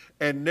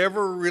and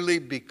never really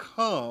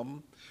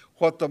become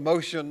what the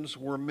motions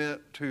were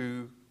meant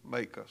to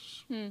make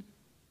us.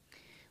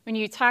 When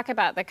you talk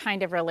about the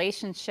kind of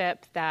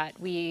relationship that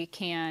we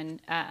can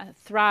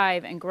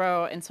thrive and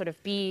grow and sort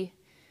of be,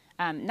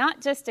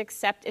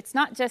 it's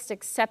not just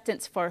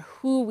acceptance for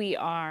who we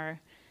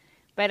are,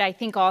 but I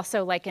think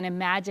also like an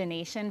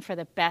imagination for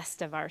the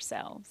best of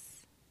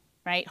ourselves,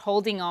 right?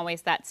 Holding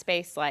always that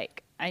space,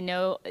 like I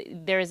know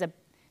there is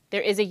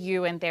a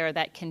you in there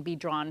that can be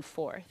drawn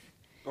forth.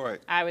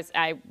 Right.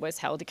 I was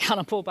held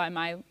accountable by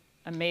my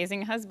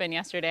amazing husband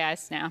yesterday. I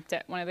snapped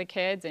at one of the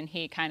kids, and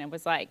he kind of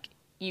was like,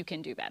 you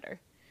can do better.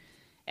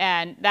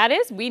 And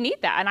we need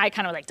that. And I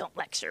kind of like, don't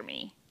lecture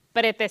me.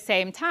 But at the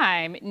same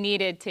time,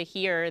 needed to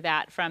hear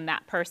that from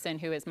that person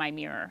who is my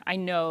mirror. I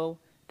know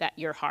that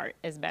your heart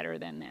is better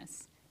than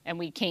this. And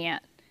we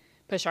can't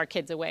push our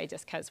kids away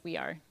just because we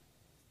are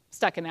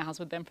stuck in the house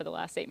with them for the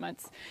last 8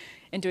 months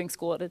and doing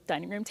school at a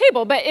dining room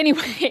table. But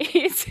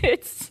anyways,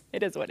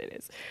 it is what it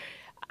is.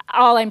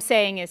 All I'm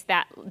saying is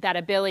that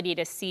ability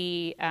to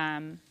see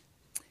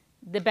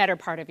the better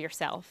part of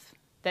yourself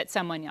that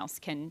someone else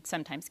can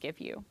sometimes give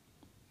you.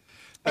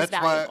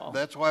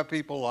 That's why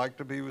people like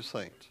to be with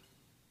saints.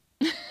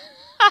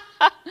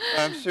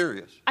 I'm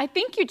serious. I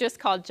think you just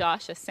called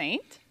Josh a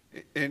saint.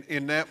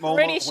 In that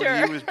moment when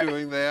he was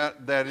doing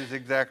that, that is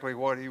exactly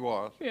what he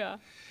was. Yeah.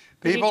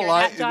 People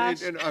like,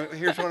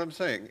 here's what I'm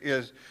saying,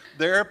 is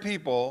there are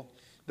people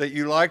that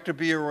you like to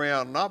be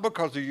around, not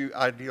because you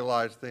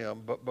idealize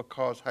them, but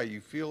because how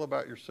you feel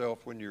about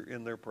yourself when you're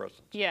in their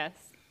presence. Yes.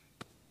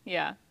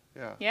 Yeah.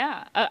 Yeah.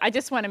 Yeah. I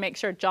just want to make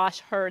sure Josh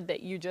heard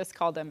that you just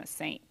called him a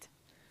saint.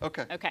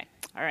 Okay. Okay.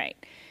 All right.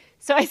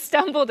 So I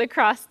stumbled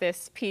across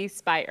this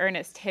piece by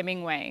Ernest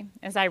Hemingway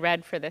as I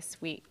read for this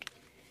week.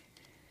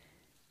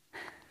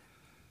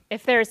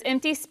 If there's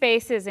empty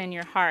spaces in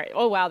your heart,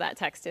 oh wow, that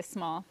text is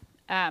small.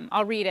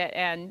 I'll read it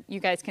and you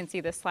guys can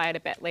see the slide a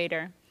bit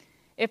later.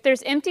 If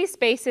there's empty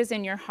spaces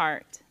in your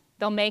heart,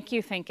 they'll make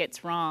you think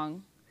it's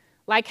wrong.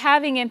 Like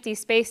having empty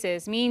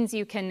spaces means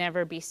you can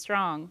never be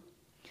strong.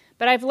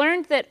 But I've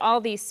learned that all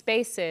these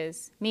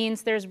spaces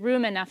means there's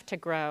room enough to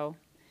grow.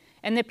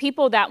 And the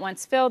people that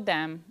once filled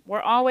them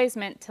were always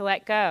meant to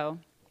let go.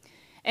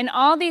 And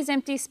all these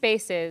empty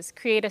spaces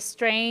create a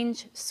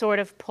strange sort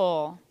of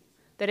pull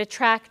that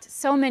attract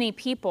so many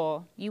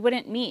people you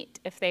wouldn't meet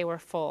if they were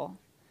full.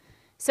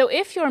 So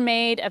if you're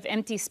made of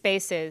empty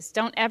spaces,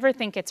 don't ever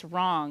think it's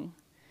wrong,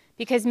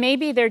 because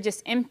maybe they're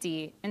just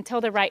empty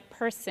until the right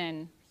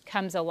person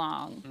comes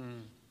along.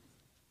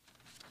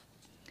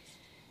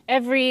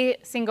 Every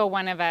single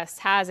one of us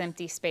has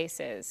empty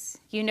spaces.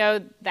 You know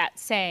that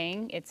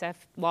saying, it's a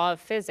law of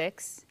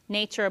physics,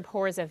 nature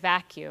abhors a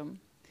vacuum.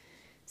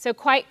 So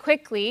quite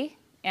quickly,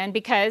 And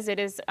because it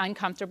is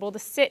uncomfortable to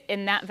sit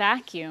in that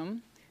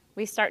vacuum,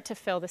 we start to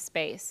fill the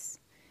space.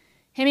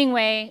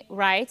 Hemingway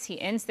writes, he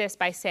ends this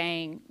by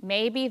saying,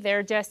 maybe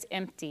they're just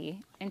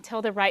empty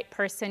until the right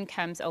person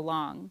comes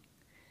along.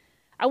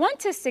 I want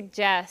to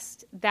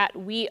suggest that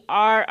we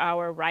are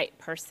our right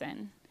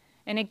person.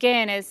 And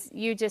again, as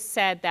you just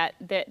said,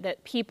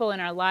 that people in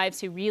our lives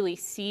who really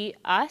see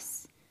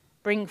us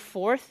bring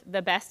forth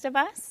the best of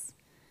us,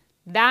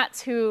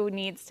 that's who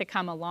needs to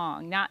come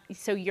along.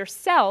 So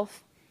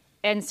yourself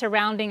and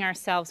surrounding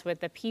ourselves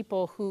with the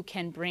people who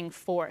can bring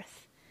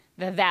forth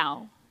the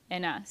thou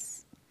in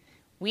us.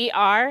 We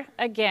are,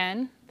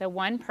 again, the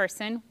one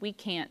person we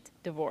can't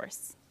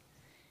divorce.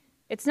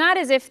 It's not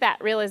as if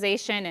that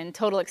realization and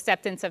total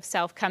acceptance of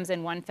self comes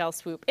in one fell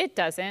swoop. It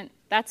doesn't.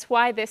 That's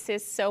why this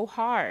is so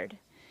hard.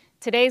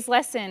 Today's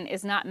lesson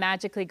is not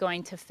magically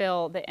going to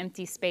fill the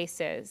empty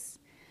spaces.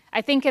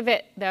 I think of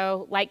it,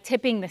 though, like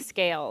tipping the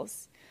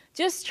scales,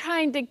 just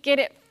trying to get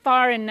it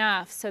far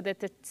enough so that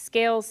the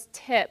scales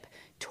tip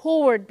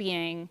toward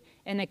being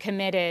in a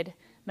committed,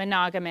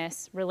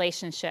 monogamous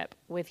relationship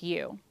with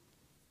you.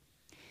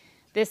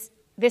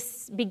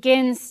 This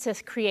begins to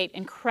create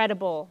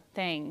incredible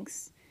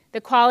things.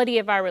 The quality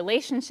of our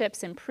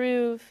relationships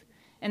improve,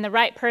 and the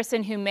right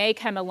person who may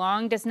come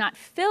along does not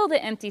fill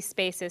the empty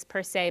spaces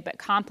per se, but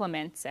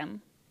complements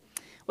them.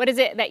 What is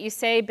it that you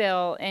say,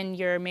 Bill, in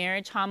your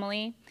marriage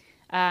homily?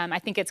 I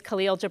think it's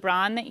Khalil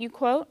Gibran that you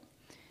quote.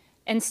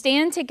 And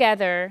stand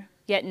together,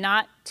 yet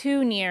not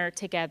too near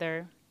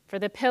together, for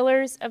the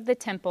pillars of the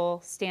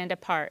temple stand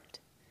apart,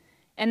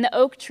 and the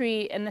oak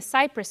tree and the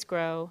cypress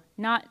grow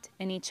not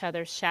in each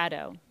other's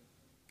shadow.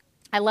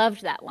 I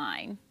loved that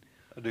line.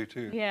 I do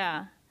too.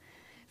 Yeah.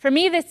 For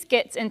me, this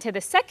gets into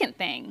the second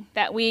thing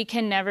that we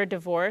can never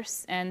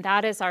divorce, and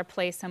that is our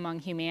place among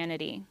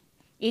humanity.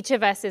 Each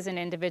of us is an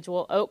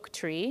individual oak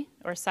tree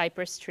or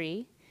cypress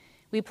tree.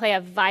 We play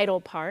a vital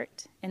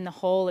part in the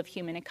whole of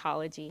human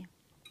ecology.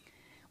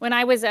 When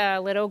I was a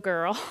little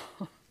girl,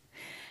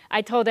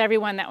 I told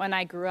everyone that when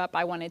I grew up,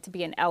 I wanted to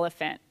be an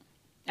elephant.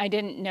 I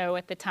didn't know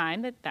at the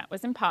time that that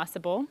was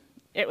impossible.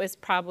 It was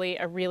probably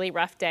a really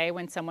rough day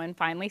when someone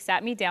finally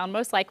sat me down,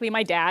 most likely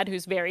my dad,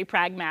 who's very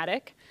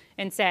pragmatic,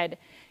 and said,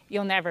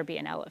 "You'll never be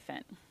an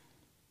elephant."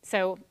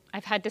 So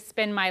I've had to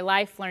spend my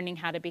life learning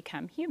how to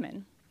become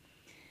human.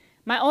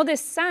 My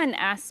oldest son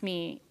asked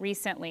me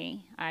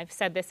recently, I've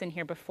said this in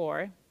here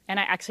before, and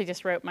I actually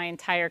just wrote my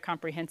entire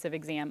comprehensive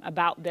exam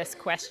about this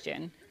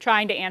question,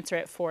 trying to answer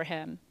it for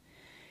him.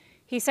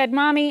 He said,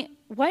 "Mommy,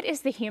 what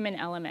is the human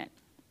element?"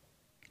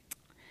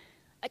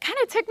 It kind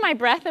of took my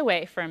breath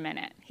away for a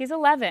minute. He's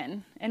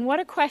 11, and what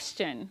a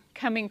question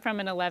coming from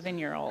an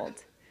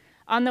 11-year-old.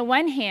 On the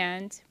one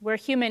hand, we're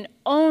human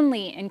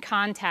only in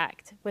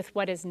contact with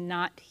what is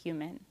not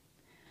human.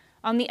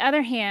 On the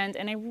other hand,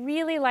 and I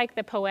really like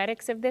the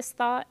poetics of this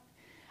thought,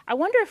 I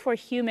wonder if we're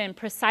human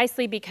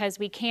precisely because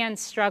we can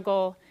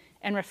struggle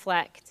and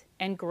reflect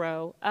and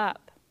grow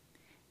up.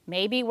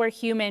 Maybe we're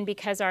human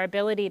because our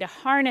ability to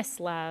harness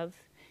love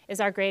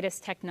is our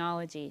greatest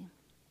technology.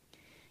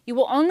 You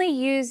will only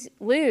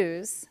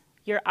lose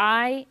your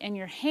eye and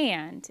your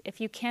hand if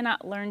you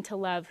cannot learn to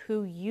love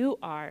who you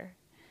are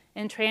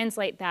and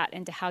translate that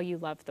into how you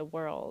love the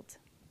world.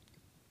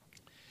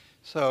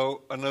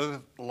 So another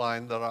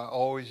line that I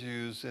always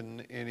use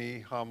in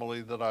any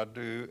homily that I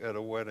do at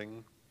a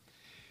wedding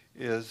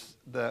is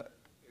that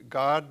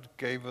God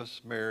gave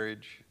us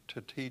marriage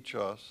to teach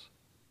us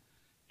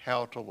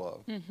how to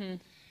love. Mm-hmm.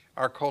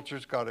 Our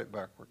culture's got it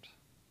backwards.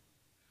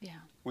 Yeah.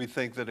 We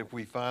think that if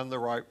we find the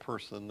right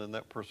person, then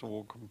that person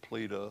will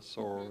complete us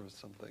or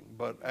something.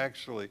 But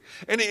actually,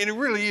 and it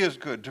really is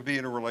good to be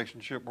in a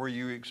relationship where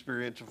you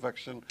experience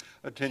affection,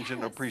 attention,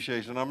 Yes.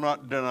 appreciation. I'm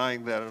not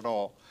denying that at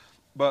all.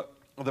 But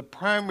the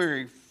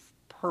primary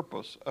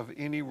purpose of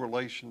any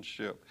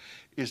relationship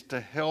is to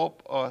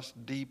help us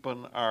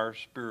deepen our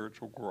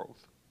spiritual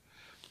growth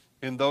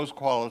in those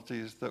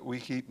qualities that we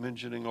keep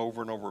mentioning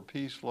over and over: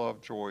 peace,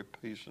 love, joy,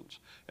 patience,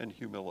 and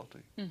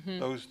humility. Mm-hmm.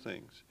 Those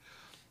things.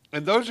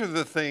 And those are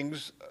the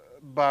things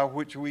by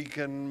which we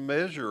can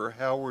measure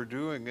how we're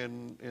doing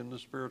in the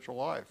spiritual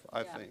life,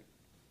 I think.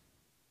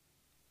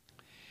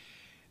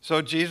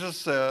 So Jesus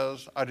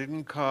says, "I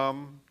didn't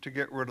come to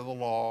get rid of the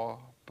law,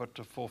 but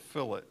to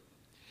fulfill it."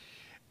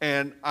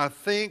 And I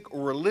think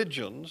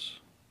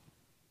religions,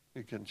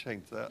 we can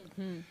change that.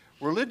 Mm-hmm.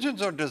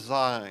 Religions are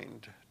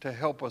designed to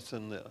help us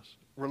in this.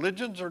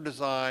 Religions are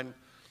designed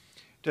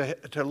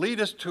to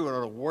lead us to an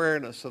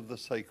awareness of the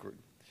sacred.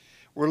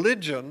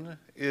 Religion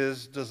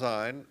is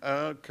designed, I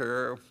don't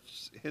care if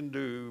it's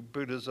Hindu,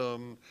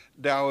 Buddhism,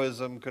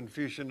 Taoism,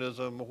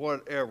 Confucianism,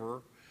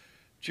 whatever,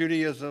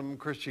 Judaism,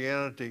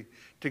 Christianity,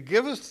 to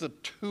give us the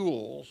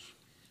tools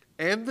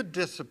and the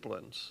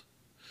disciplines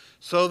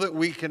so that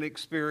we can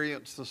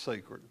experience the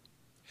sacred.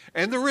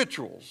 And the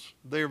rituals,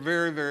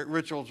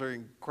 rituals are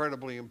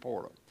incredibly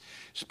important.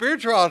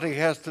 Spirituality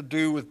has to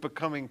do with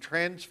becoming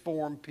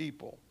transformed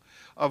people,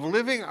 of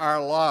living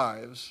our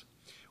lives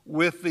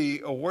with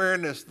the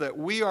awareness that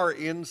we are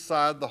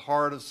inside the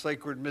heart of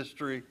sacred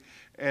mystery,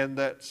 and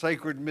that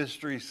sacred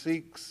mystery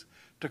seeks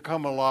to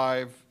come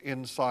alive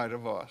inside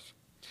of us.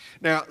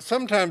 Now,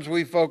 sometimes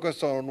we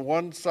focus on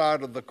one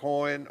side of the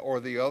coin or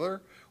the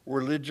other,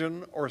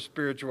 religion or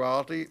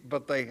spirituality,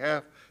 but they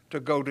have to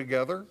go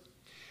together.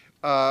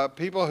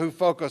 People who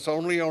focus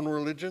only on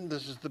religion,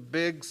 this is the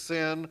big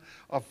sin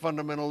of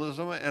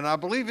fundamentalism, and I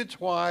believe it's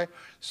why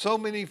so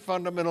many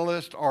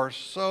fundamentalists are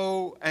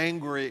so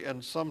angry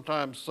and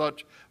sometimes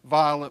such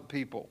violent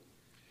people.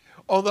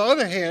 On the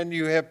other hand,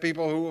 you have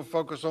people who will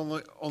focus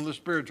on the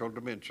spiritual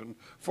dimension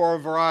for a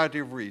variety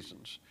of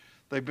reasons.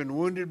 They've been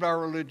wounded by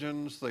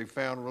religions, they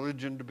found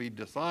religion to be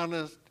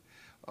dishonest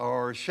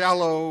or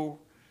shallow.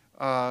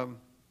 But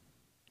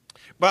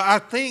I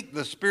think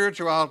the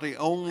spirituality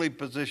only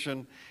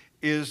position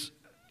is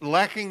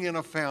lacking in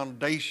a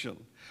foundation.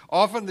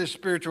 Often this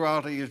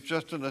spirituality is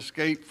just an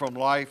escape from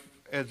life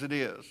as it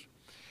is.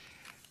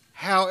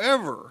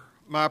 However,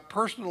 my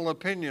personal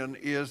opinion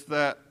is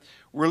that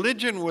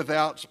religion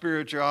without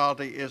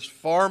spirituality is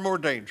far more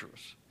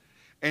dangerous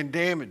and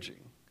damaging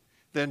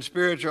than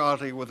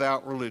spirituality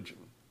without religion.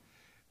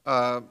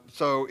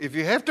 So if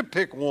you have to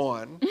pick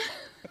one,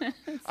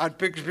 I'd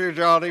pick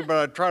spirituality, but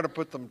I'd try to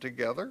put them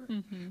together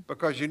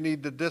because you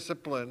need the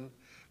discipline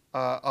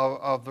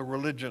of the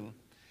religion.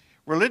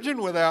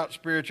 Religion without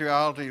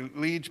spirituality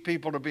leads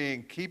people to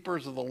being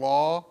keepers of the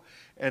law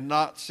and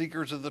not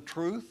seekers of the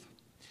truth.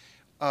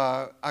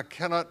 I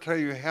cannot tell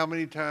you how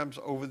many times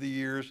over the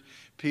years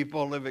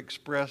people have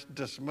expressed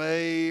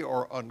dismay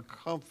or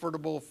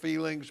uncomfortable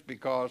feelings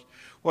because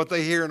what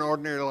they hear in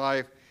ordinary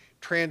life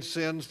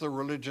transcends the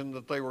religion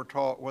that they were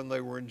taught when they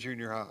were in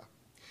junior high.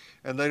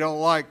 And they don't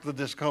like the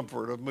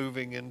discomfort of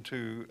moving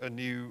into a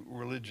new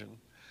religion.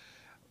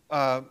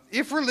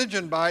 If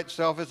religion by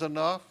itself is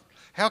enough,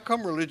 how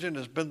come religion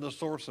has been the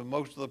source of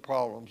most of the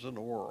problems in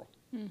the world?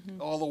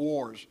 All the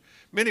wars,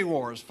 many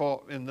wars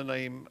fought in the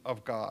name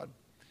of God.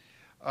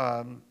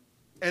 And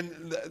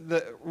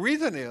the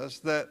reason is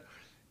that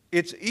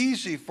it's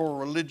easy for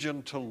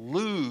religion to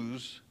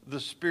lose the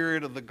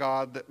spirit of the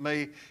God that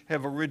may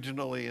have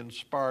originally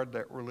inspired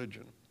that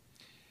religion.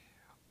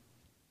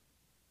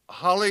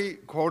 Holly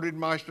quoted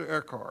Meister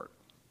Eckhart.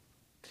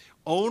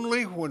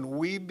 Only when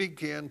we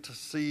begin to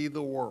see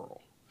the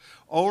world,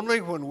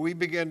 only when we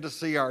begin to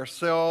see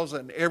ourselves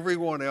and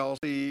everyone else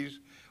sees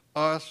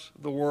us,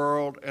 the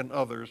world, and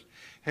others,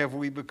 have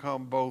we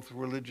become both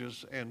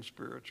religious and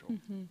spiritual.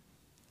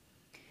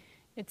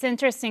 It's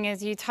interesting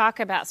as you talk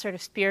about sort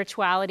of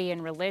spirituality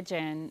and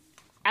religion,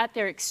 at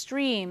their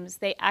extremes,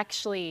 they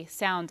actually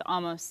sound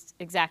almost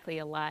exactly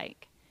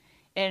alike.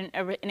 In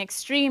an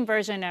extreme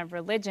version of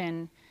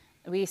religion,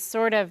 we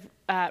sort of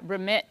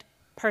remit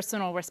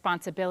personal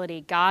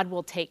responsibility. God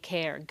will take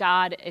care.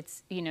 God,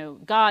 it's,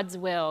 God's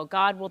will.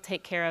 God will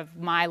take care of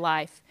my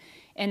life.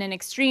 In an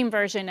extreme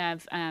version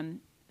of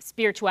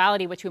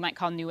spirituality, which we might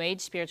call New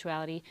Age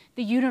spirituality,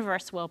 the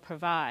universe will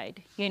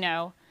provide,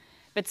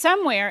 But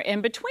somewhere in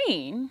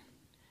between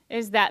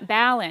is that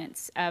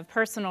balance of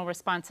personal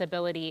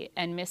responsibility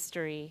and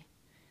mystery,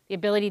 the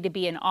ability to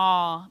be in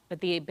awe, but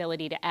the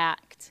ability to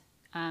act,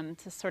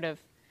 to sort of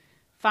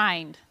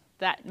find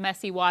that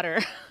messy water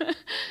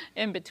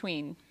in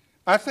between.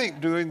 I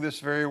think doing this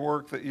very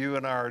work that you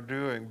and I are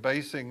doing,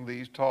 basing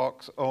these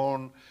talks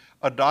on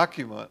a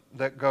document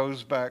that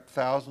goes back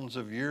thousands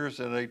of years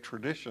in a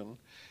tradition,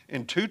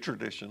 in two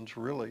traditions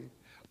really,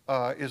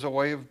 is a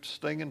way of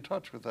staying in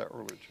touch with that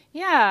religion.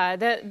 Yeah,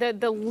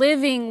 the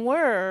living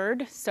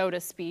word, so to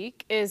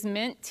speak, is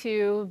meant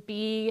to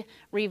be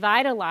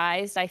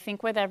revitalized, I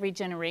think, with every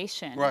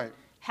generation. Right.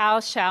 How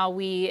shall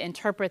we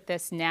interpret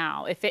this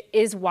now? If it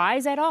is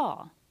wise at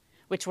all,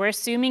 which we're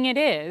assuming it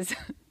is,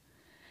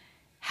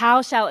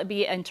 how shall it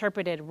be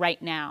interpreted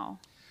right now?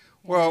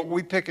 Well,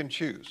 we pick and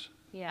choose.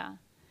 Yeah.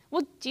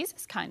 Well,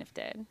 Jesus kind of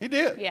did. He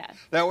did. Yeah.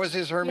 That was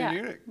his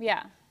hermeneutic.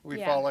 Yeah.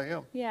 We follow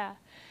him. Yeah.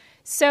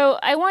 So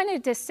I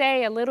wanted to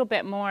say a little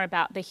bit more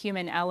about the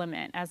human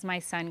element, as my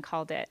son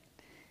called it.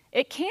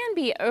 It can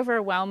be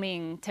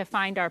overwhelming to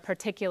find our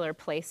particular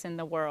place in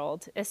the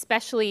world,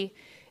 especially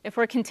if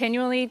we're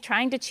continually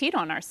trying to cheat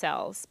on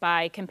ourselves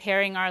by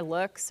comparing our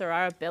looks or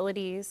our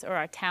abilities or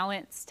our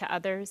talents to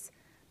others,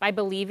 by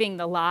believing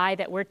the lie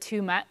that we're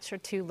too much or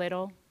too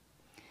little.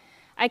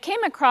 I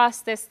came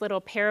across this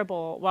little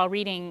parable while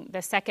reading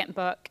the second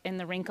book in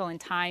the Wrinkle in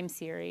Time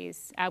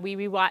series. We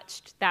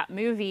rewatched that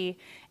movie,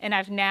 and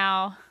I've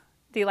now...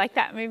 Do you like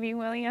that movie,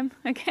 William?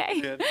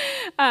 Okay. Good.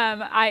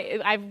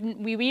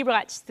 We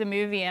rewatched the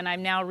movie, and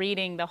I'm now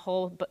reading the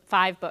whole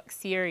 5-book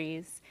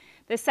series.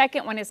 The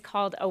second one is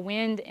called A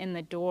Wind in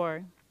the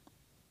Door.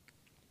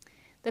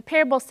 The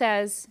parable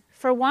says,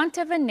 "For want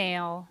of a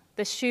nail,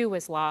 the shoe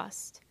was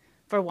lost.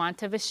 For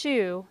want of a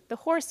shoe, the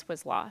horse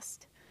was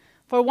lost.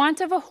 For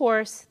want of a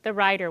horse, the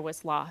rider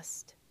was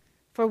lost.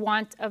 For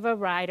want of a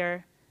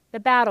rider, the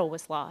battle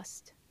was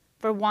lost.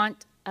 For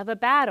want of a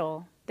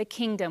battle, the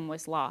kingdom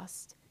was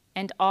lost.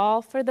 And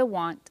all for the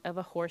want of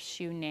a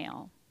horseshoe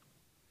nail."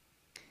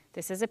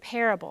 This is a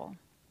parable.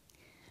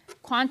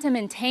 Quantum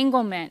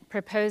entanglement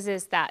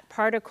proposes that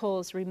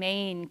particles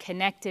remain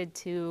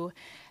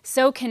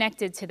so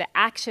connected to the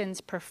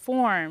actions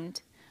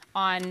performed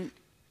on,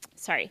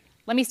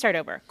 let me start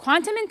over.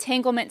 Quantum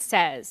entanglement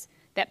says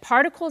that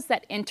particles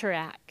that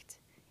interact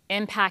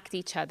impact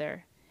each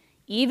other.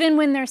 Even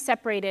when they're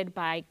separated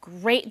by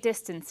great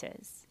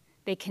distances,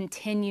 they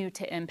continue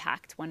to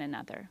impact one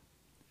another.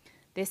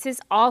 This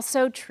is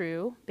also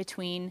true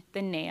between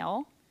the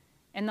nail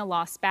and the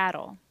lost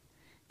battle.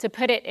 To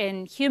put it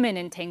in human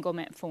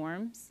entanglement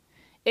forms,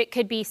 it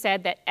could be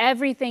said that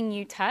everything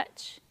you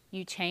touch,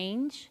 you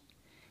change,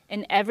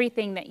 and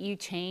everything that you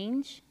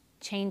change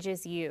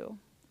changes you.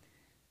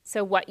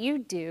 So what you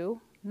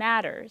do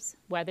matters,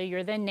 whether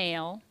you're the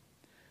nail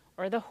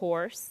or the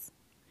horse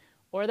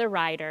or the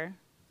rider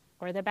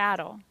or the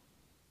battle.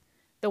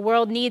 The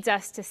world needs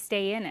us to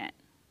stay in it,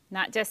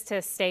 not just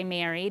to stay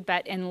married,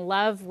 but in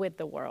love with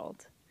the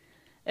world.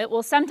 It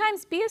will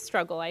sometimes be a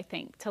struggle, I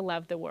think, to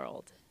love the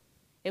world.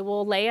 It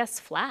will lay us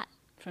flat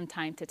from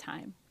time to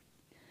time.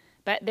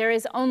 But there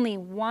is only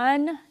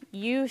one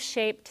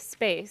U-shaped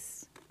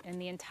space in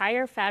the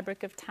entire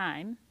fabric of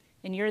time,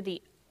 and you're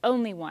the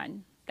only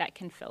one that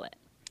can fill it.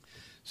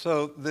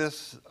 So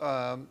this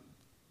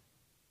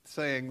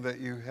saying that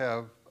you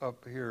have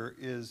up here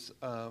is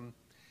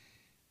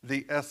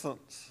the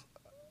essence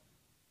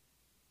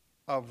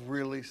of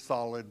really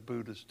solid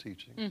Buddhist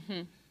teaching.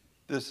 Mm-hmm.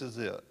 This is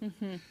it.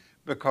 Mm-hmm.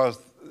 Because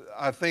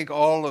I think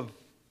all of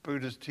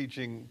Buddhist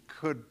teaching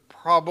could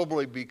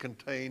probably be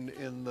contained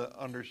in the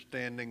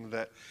understanding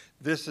that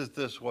this is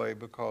this way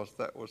because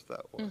that was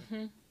that way.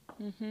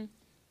 Mm-hmm. Mm-hmm.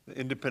 The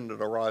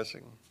independent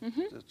arising.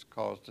 Mm-hmm. It's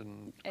called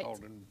in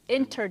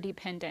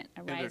interdependent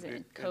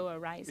arising,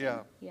 co-arising.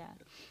 Yeah.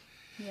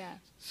 Yeah.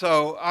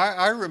 So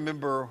I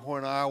remember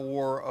when I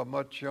wore a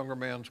much younger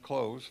man's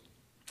clothes.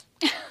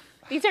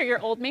 These are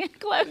your old man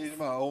clothes? These are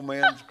my old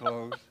man's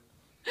clothes.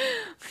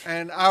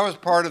 And I was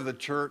part of the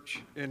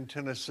church in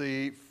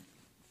Tennessee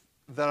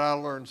that I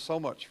learned so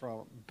much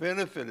from,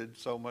 benefited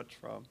so much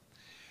from.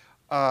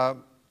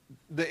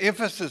 The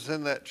emphasis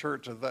in that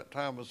church at that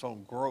time was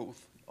on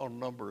growth, on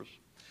numbers.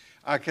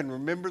 I can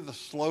remember the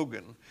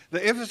slogan.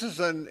 The emphasis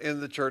in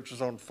the church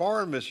was on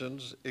foreign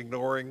missions,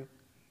 ignoring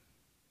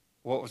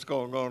what was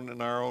going on in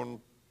our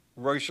own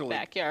racial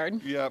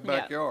backyard. Yeah,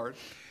 backyard,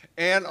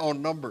 and on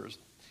numbers.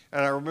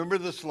 And I remember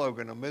the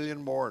slogan, 1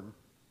 million more in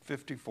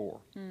 54.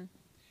 1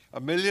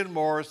 million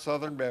more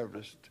Southern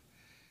Baptists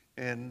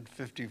in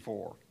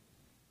 54.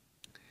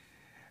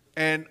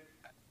 And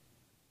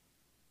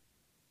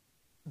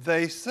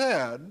they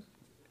said,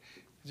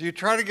 you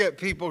try to get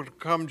people to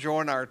come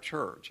join our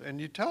church, and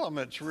you tell them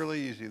it's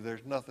really easy.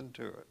 There's nothing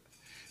to it.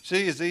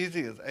 See, as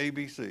easy as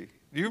ABC.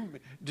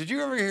 Did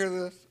you ever hear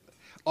this?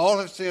 All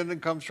have sinned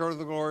and come short of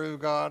the glory of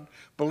God.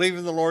 Believe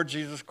in the Lord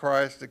Jesus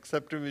Christ.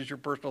 Accept Him as your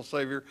personal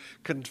Savior.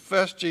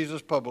 Confess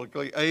Jesus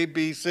publicly.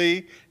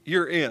 ABC,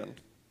 you're in.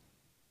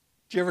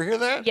 Did you ever hear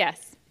that?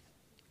 Yes.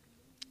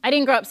 I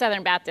didn't grow up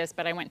Southern Baptist,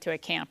 but I went to a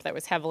camp that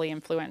was heavily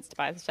influenced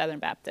by the Southern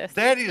Baptists.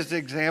 That is the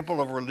example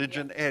of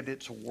religion at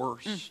its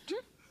worst.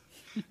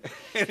 Mm-hmm.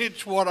 And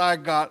it's what I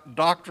got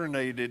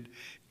doctrinated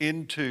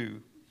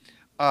into.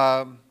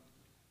 And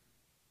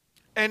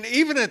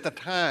even at the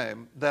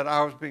time that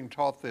I was being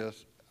taught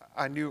this,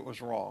 I knew it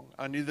was wrong.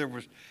 I knew there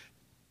was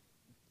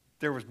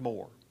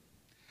more.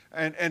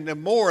 And the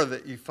more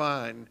that you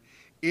find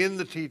in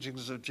the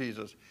teachings of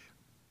Jesus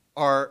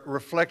are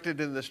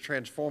reflected in this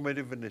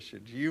transformative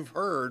initiative. You've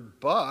heard,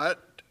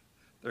 but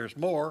there's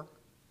more.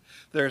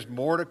 There's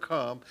more to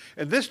come.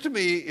 And this to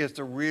me is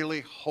the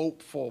really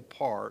hopeful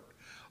part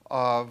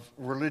of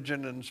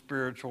religion and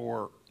spiritual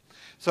work.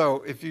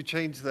 So if you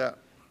change that,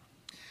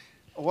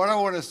 what I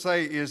want to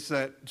say is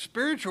that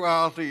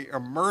spirituality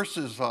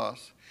immerses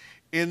us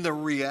in the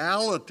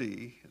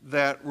reality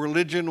that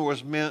religion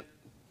was meant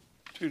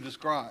to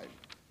describe.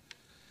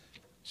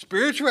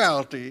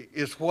 Spirituality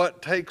is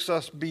what takes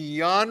us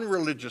beyond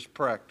religious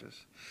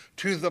practice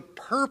to the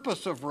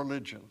purpose of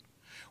religion,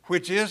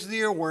 which is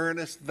the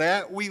awareness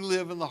that we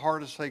live in the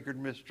heart of sacred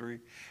mystery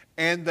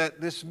and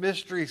that this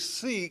mystery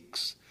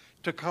seeks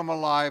to come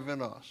alive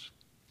in us.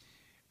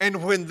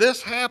 And when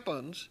this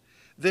happens,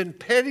 then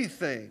petty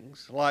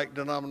things like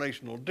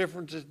denominational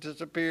differences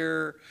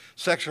disappear,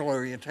 sexual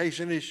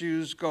orientation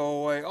issues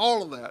go away,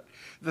 all of that.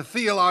 The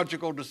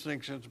theological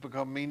distinctions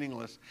become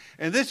meaningless.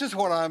 And this is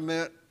what I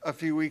meant a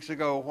few weeks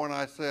ago when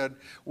I said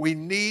we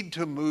need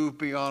to move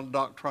beyond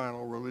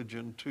doctrinal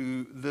religion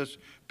to this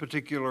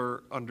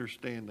particular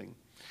understanding.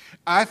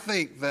 I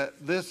think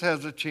that this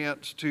has a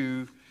chance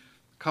to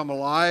come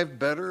alive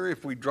better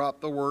if we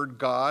drop the word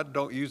God.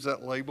 Don't use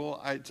that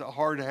label. It's a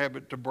hard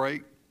habit to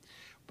break.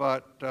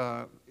 But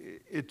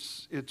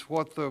it's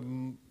what the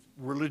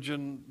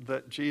religion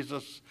that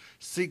Jesus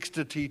seeks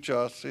to teach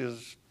us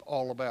is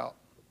all about.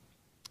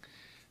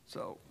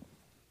 So,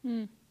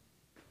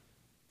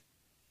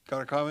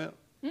 got a comment?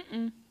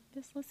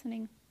 Just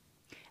listening.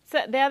 So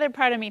the other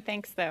part of me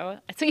thinks, though,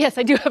 so yes,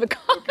 I do have a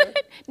comment.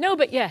 Okay. No,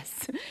 but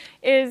yes,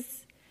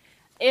 is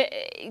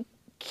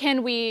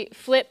can we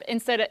flip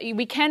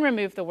we can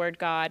remove the word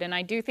God, and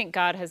I do think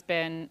God has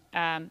been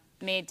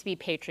made to be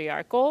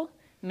patriarchal,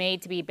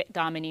 made to be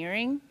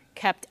domineering,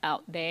 kept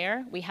out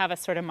there. We have a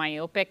sort of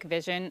myopic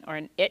vision or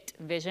an it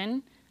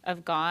vision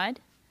of God.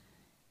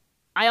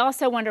 I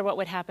also wonder what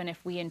would happen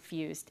if we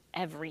infused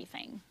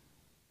everything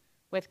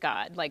with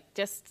God, like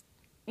just,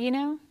 I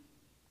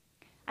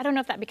don't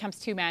know if that becomes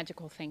too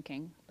magical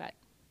thinking, but.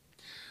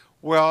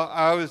 Well,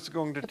 I was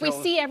going to If tell.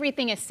 we see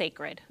everything as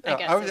sacred, I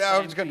guess. I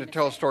was going to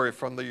tell a story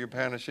from the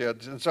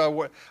Upanishads, and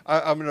so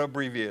I'm going to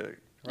abbreviate it.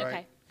 Right.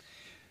 Okay.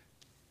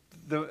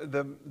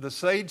 The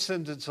sage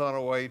sends his son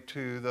away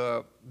to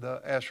the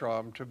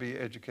ashram to be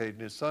educated.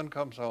 His son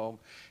comes home,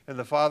 and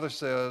the father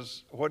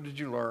says, "What did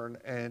you learn?"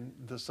 And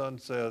the son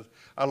says,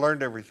 "I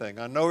learned everything.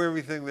 I know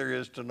everything there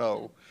is to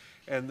know."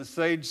 And the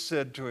sage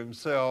said to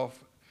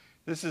himself,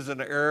 "This is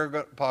an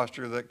arrogant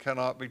posture that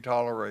cannot be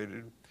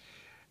tolerated."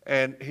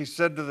 And he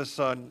said to the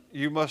son,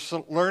 "You must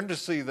learn to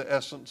see the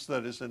essence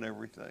that is in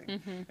everything."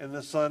 Mm-hmm. And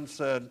the son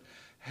said,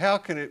 "How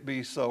can it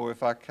be so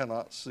if I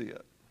cannot see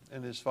it?"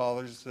 And his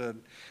father said,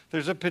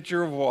 "There's a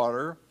pitcher of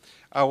water.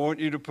 I want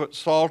you to put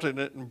salt in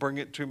it and bring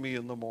it to me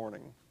in the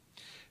morning."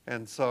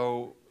 And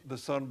so the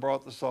son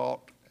brought the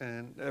salt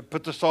and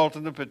put the salt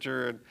in the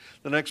pitcher. And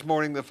the next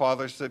morning the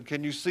father said,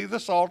 "Can you see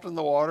the salt in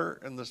the water?"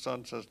 And the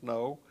son says,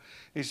 "No."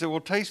 He said, "Well,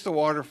 taste the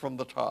water from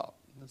the top."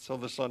 And so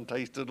the son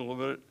tasted a little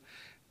bit.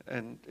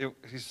 And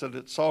he said,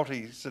 "It's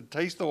salty." He said,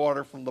 "Taste the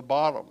water from the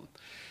bottom."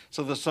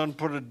 So the son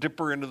put a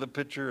dipper into the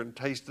pitcher and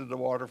tasted the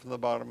water from the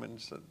bottom and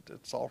said,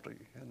 "It's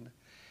salty." And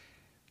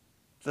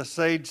the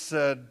sage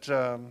said,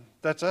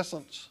 "That's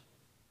essence.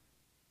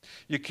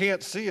 You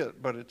can't see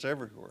it, but it's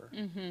everywhere."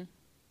 Mm-hmm.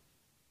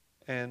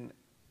 And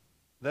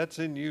that's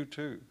in you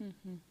too.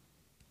 Mm-hmm.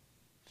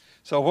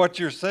 So what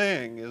you're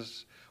saying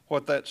is,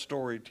 what that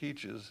story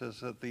teaches is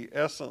that the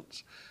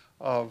essence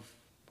of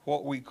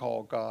what we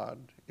call God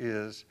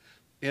is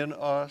in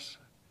us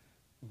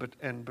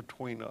and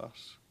between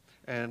us.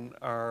 And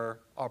our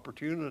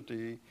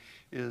opportunity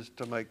is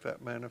to make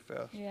that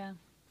manifest. Yeah.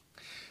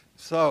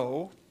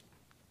 So,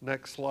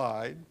 next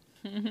slide.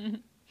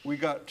 We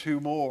got two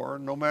more.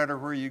 No matter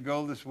where you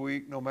go this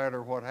week, no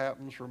matter what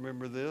happens,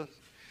 remember this.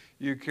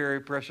 You carry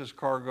precious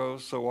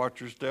cargoes, so watch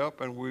your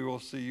step, and we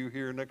will see you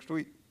here next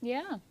week.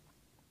 Yeah.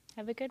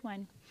 Have a good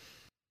one.